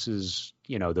Alice's,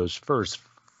 those first,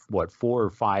 4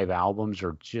 or 5 albums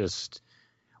are just,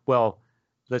 well,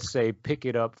 let's say pick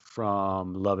it up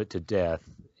from Love It to Death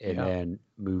and then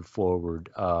move forward.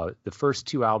 The first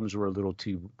 2 albums were a little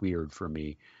too weird for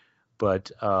me,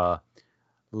 but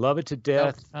Love It to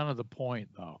Death. That's kind of the point,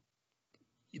 though.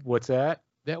 What's that?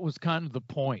 That was kind of the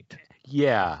point.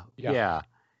 Yeah.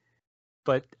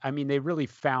 But I mean, they really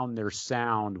found their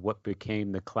sound, what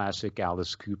became the classic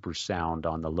Alice Cooper sound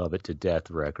on the Love It to Death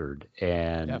record.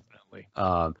 And definitely.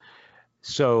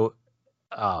 So,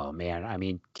 oh man, I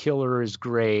mean, Killer is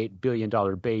great. $1 Billion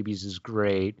Babies is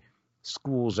great.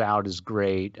 School's Out is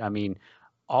great. I mean,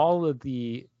 all of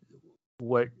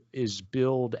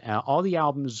all the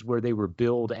albums where they were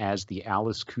billed as the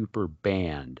Alice Cooper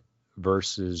band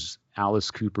versus Alice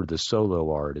Cooper, the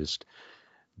solo artist,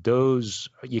 those,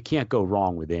 you can't go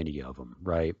wrong with any of them,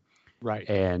 right? Right.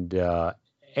 And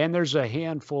there's a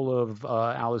handful of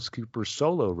Alice Cooper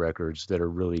solo records that are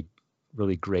really,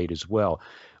 really great as well.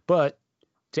 But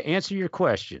to answer your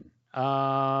question,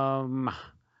 as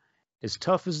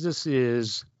tough as this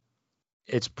is,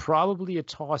 it's probably a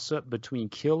toss-up between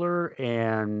Killer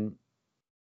and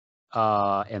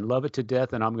Love It to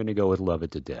Death, and I'm going to go with Love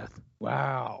It to Death.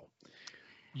 Wow.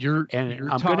 I'm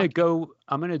going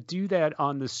to do that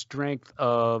on the strength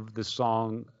of the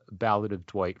song Ballad of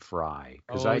Dwight Fry,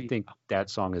 because I think that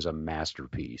song is a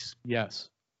masterpiece. Yes.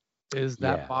 Is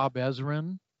that Bob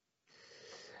Ezrin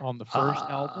on the first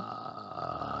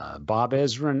album? Bob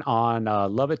Ezrin on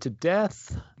Love It to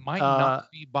Death? Might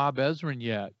not be Bob Ezrin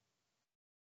yet.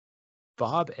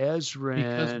 Bob Ezrin.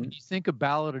 Because when you think of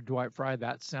Ballad of Dwight Fry,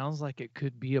 that sounds like it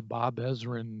could be a Bob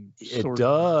Ezrin. It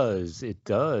does. It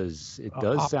does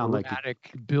sound like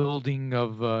building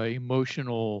of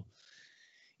emotional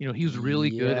He was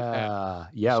really good at that.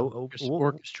 Yeah.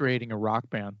 Orchestrating a rock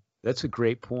band. That's a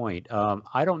great point.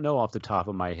 I don't know off the top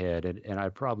of my head, and I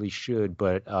probably should,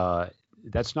 but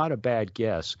that's not a bad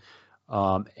guess.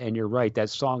 And you're right. That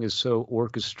song is so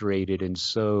orchestrated and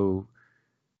so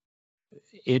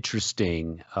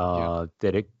interesting that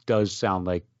it does sound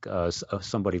like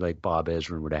somebody like Bob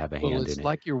Ezrin would have a hand in it. It's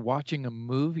like you're watching a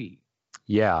movie.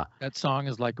 Yeah. That song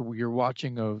is like you're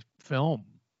watching a film.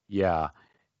 Yeah.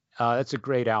 That's a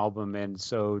great album. And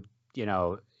so,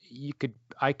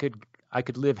 I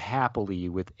could live happily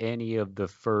with any of the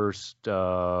first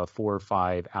 4 or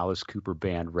 5 Alice Cooper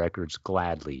Band records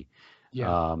gladly.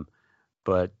 Yeah.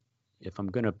 But if I'm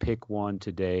going to pick one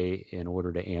today in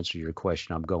order to answer your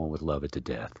question, I'm going with Love It to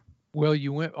Death. Well,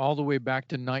 you went all the way back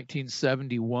to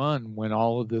 1971 when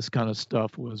all of this kind of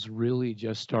stuff was really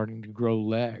just starting to grow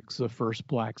legs. The first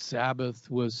Black Sabbath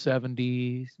was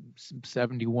 70,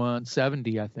 71,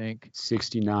 70, I think.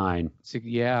 69.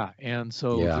 Yeah. And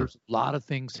so there's a lot of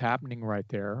things happening right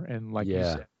there. And like you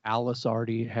said, Alice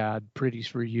already had Pretties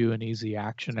for You and Easy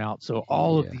Action out. So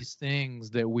all of these things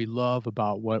that we love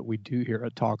about what we do here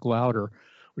at Talk Louder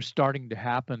were starting to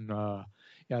happen.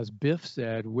 As Biff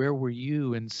said, where were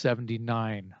you in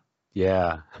 79?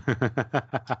 Yeah.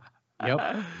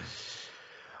 Yep.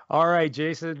 All right,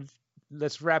 Jason,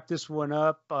 let's wrap this one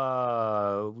up.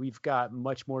 We've got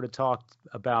much more to talk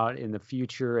about in the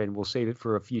future, and we'll save it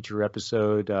for a future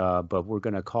episode, but we're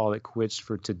going to call it quits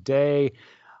for today.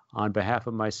 On behalf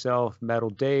of myself, Metal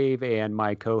Dave, and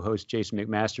my co-host, Jason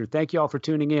McMaster, thank you all for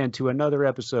tuning in to another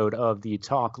episode of the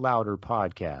Talk Louder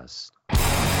podcast.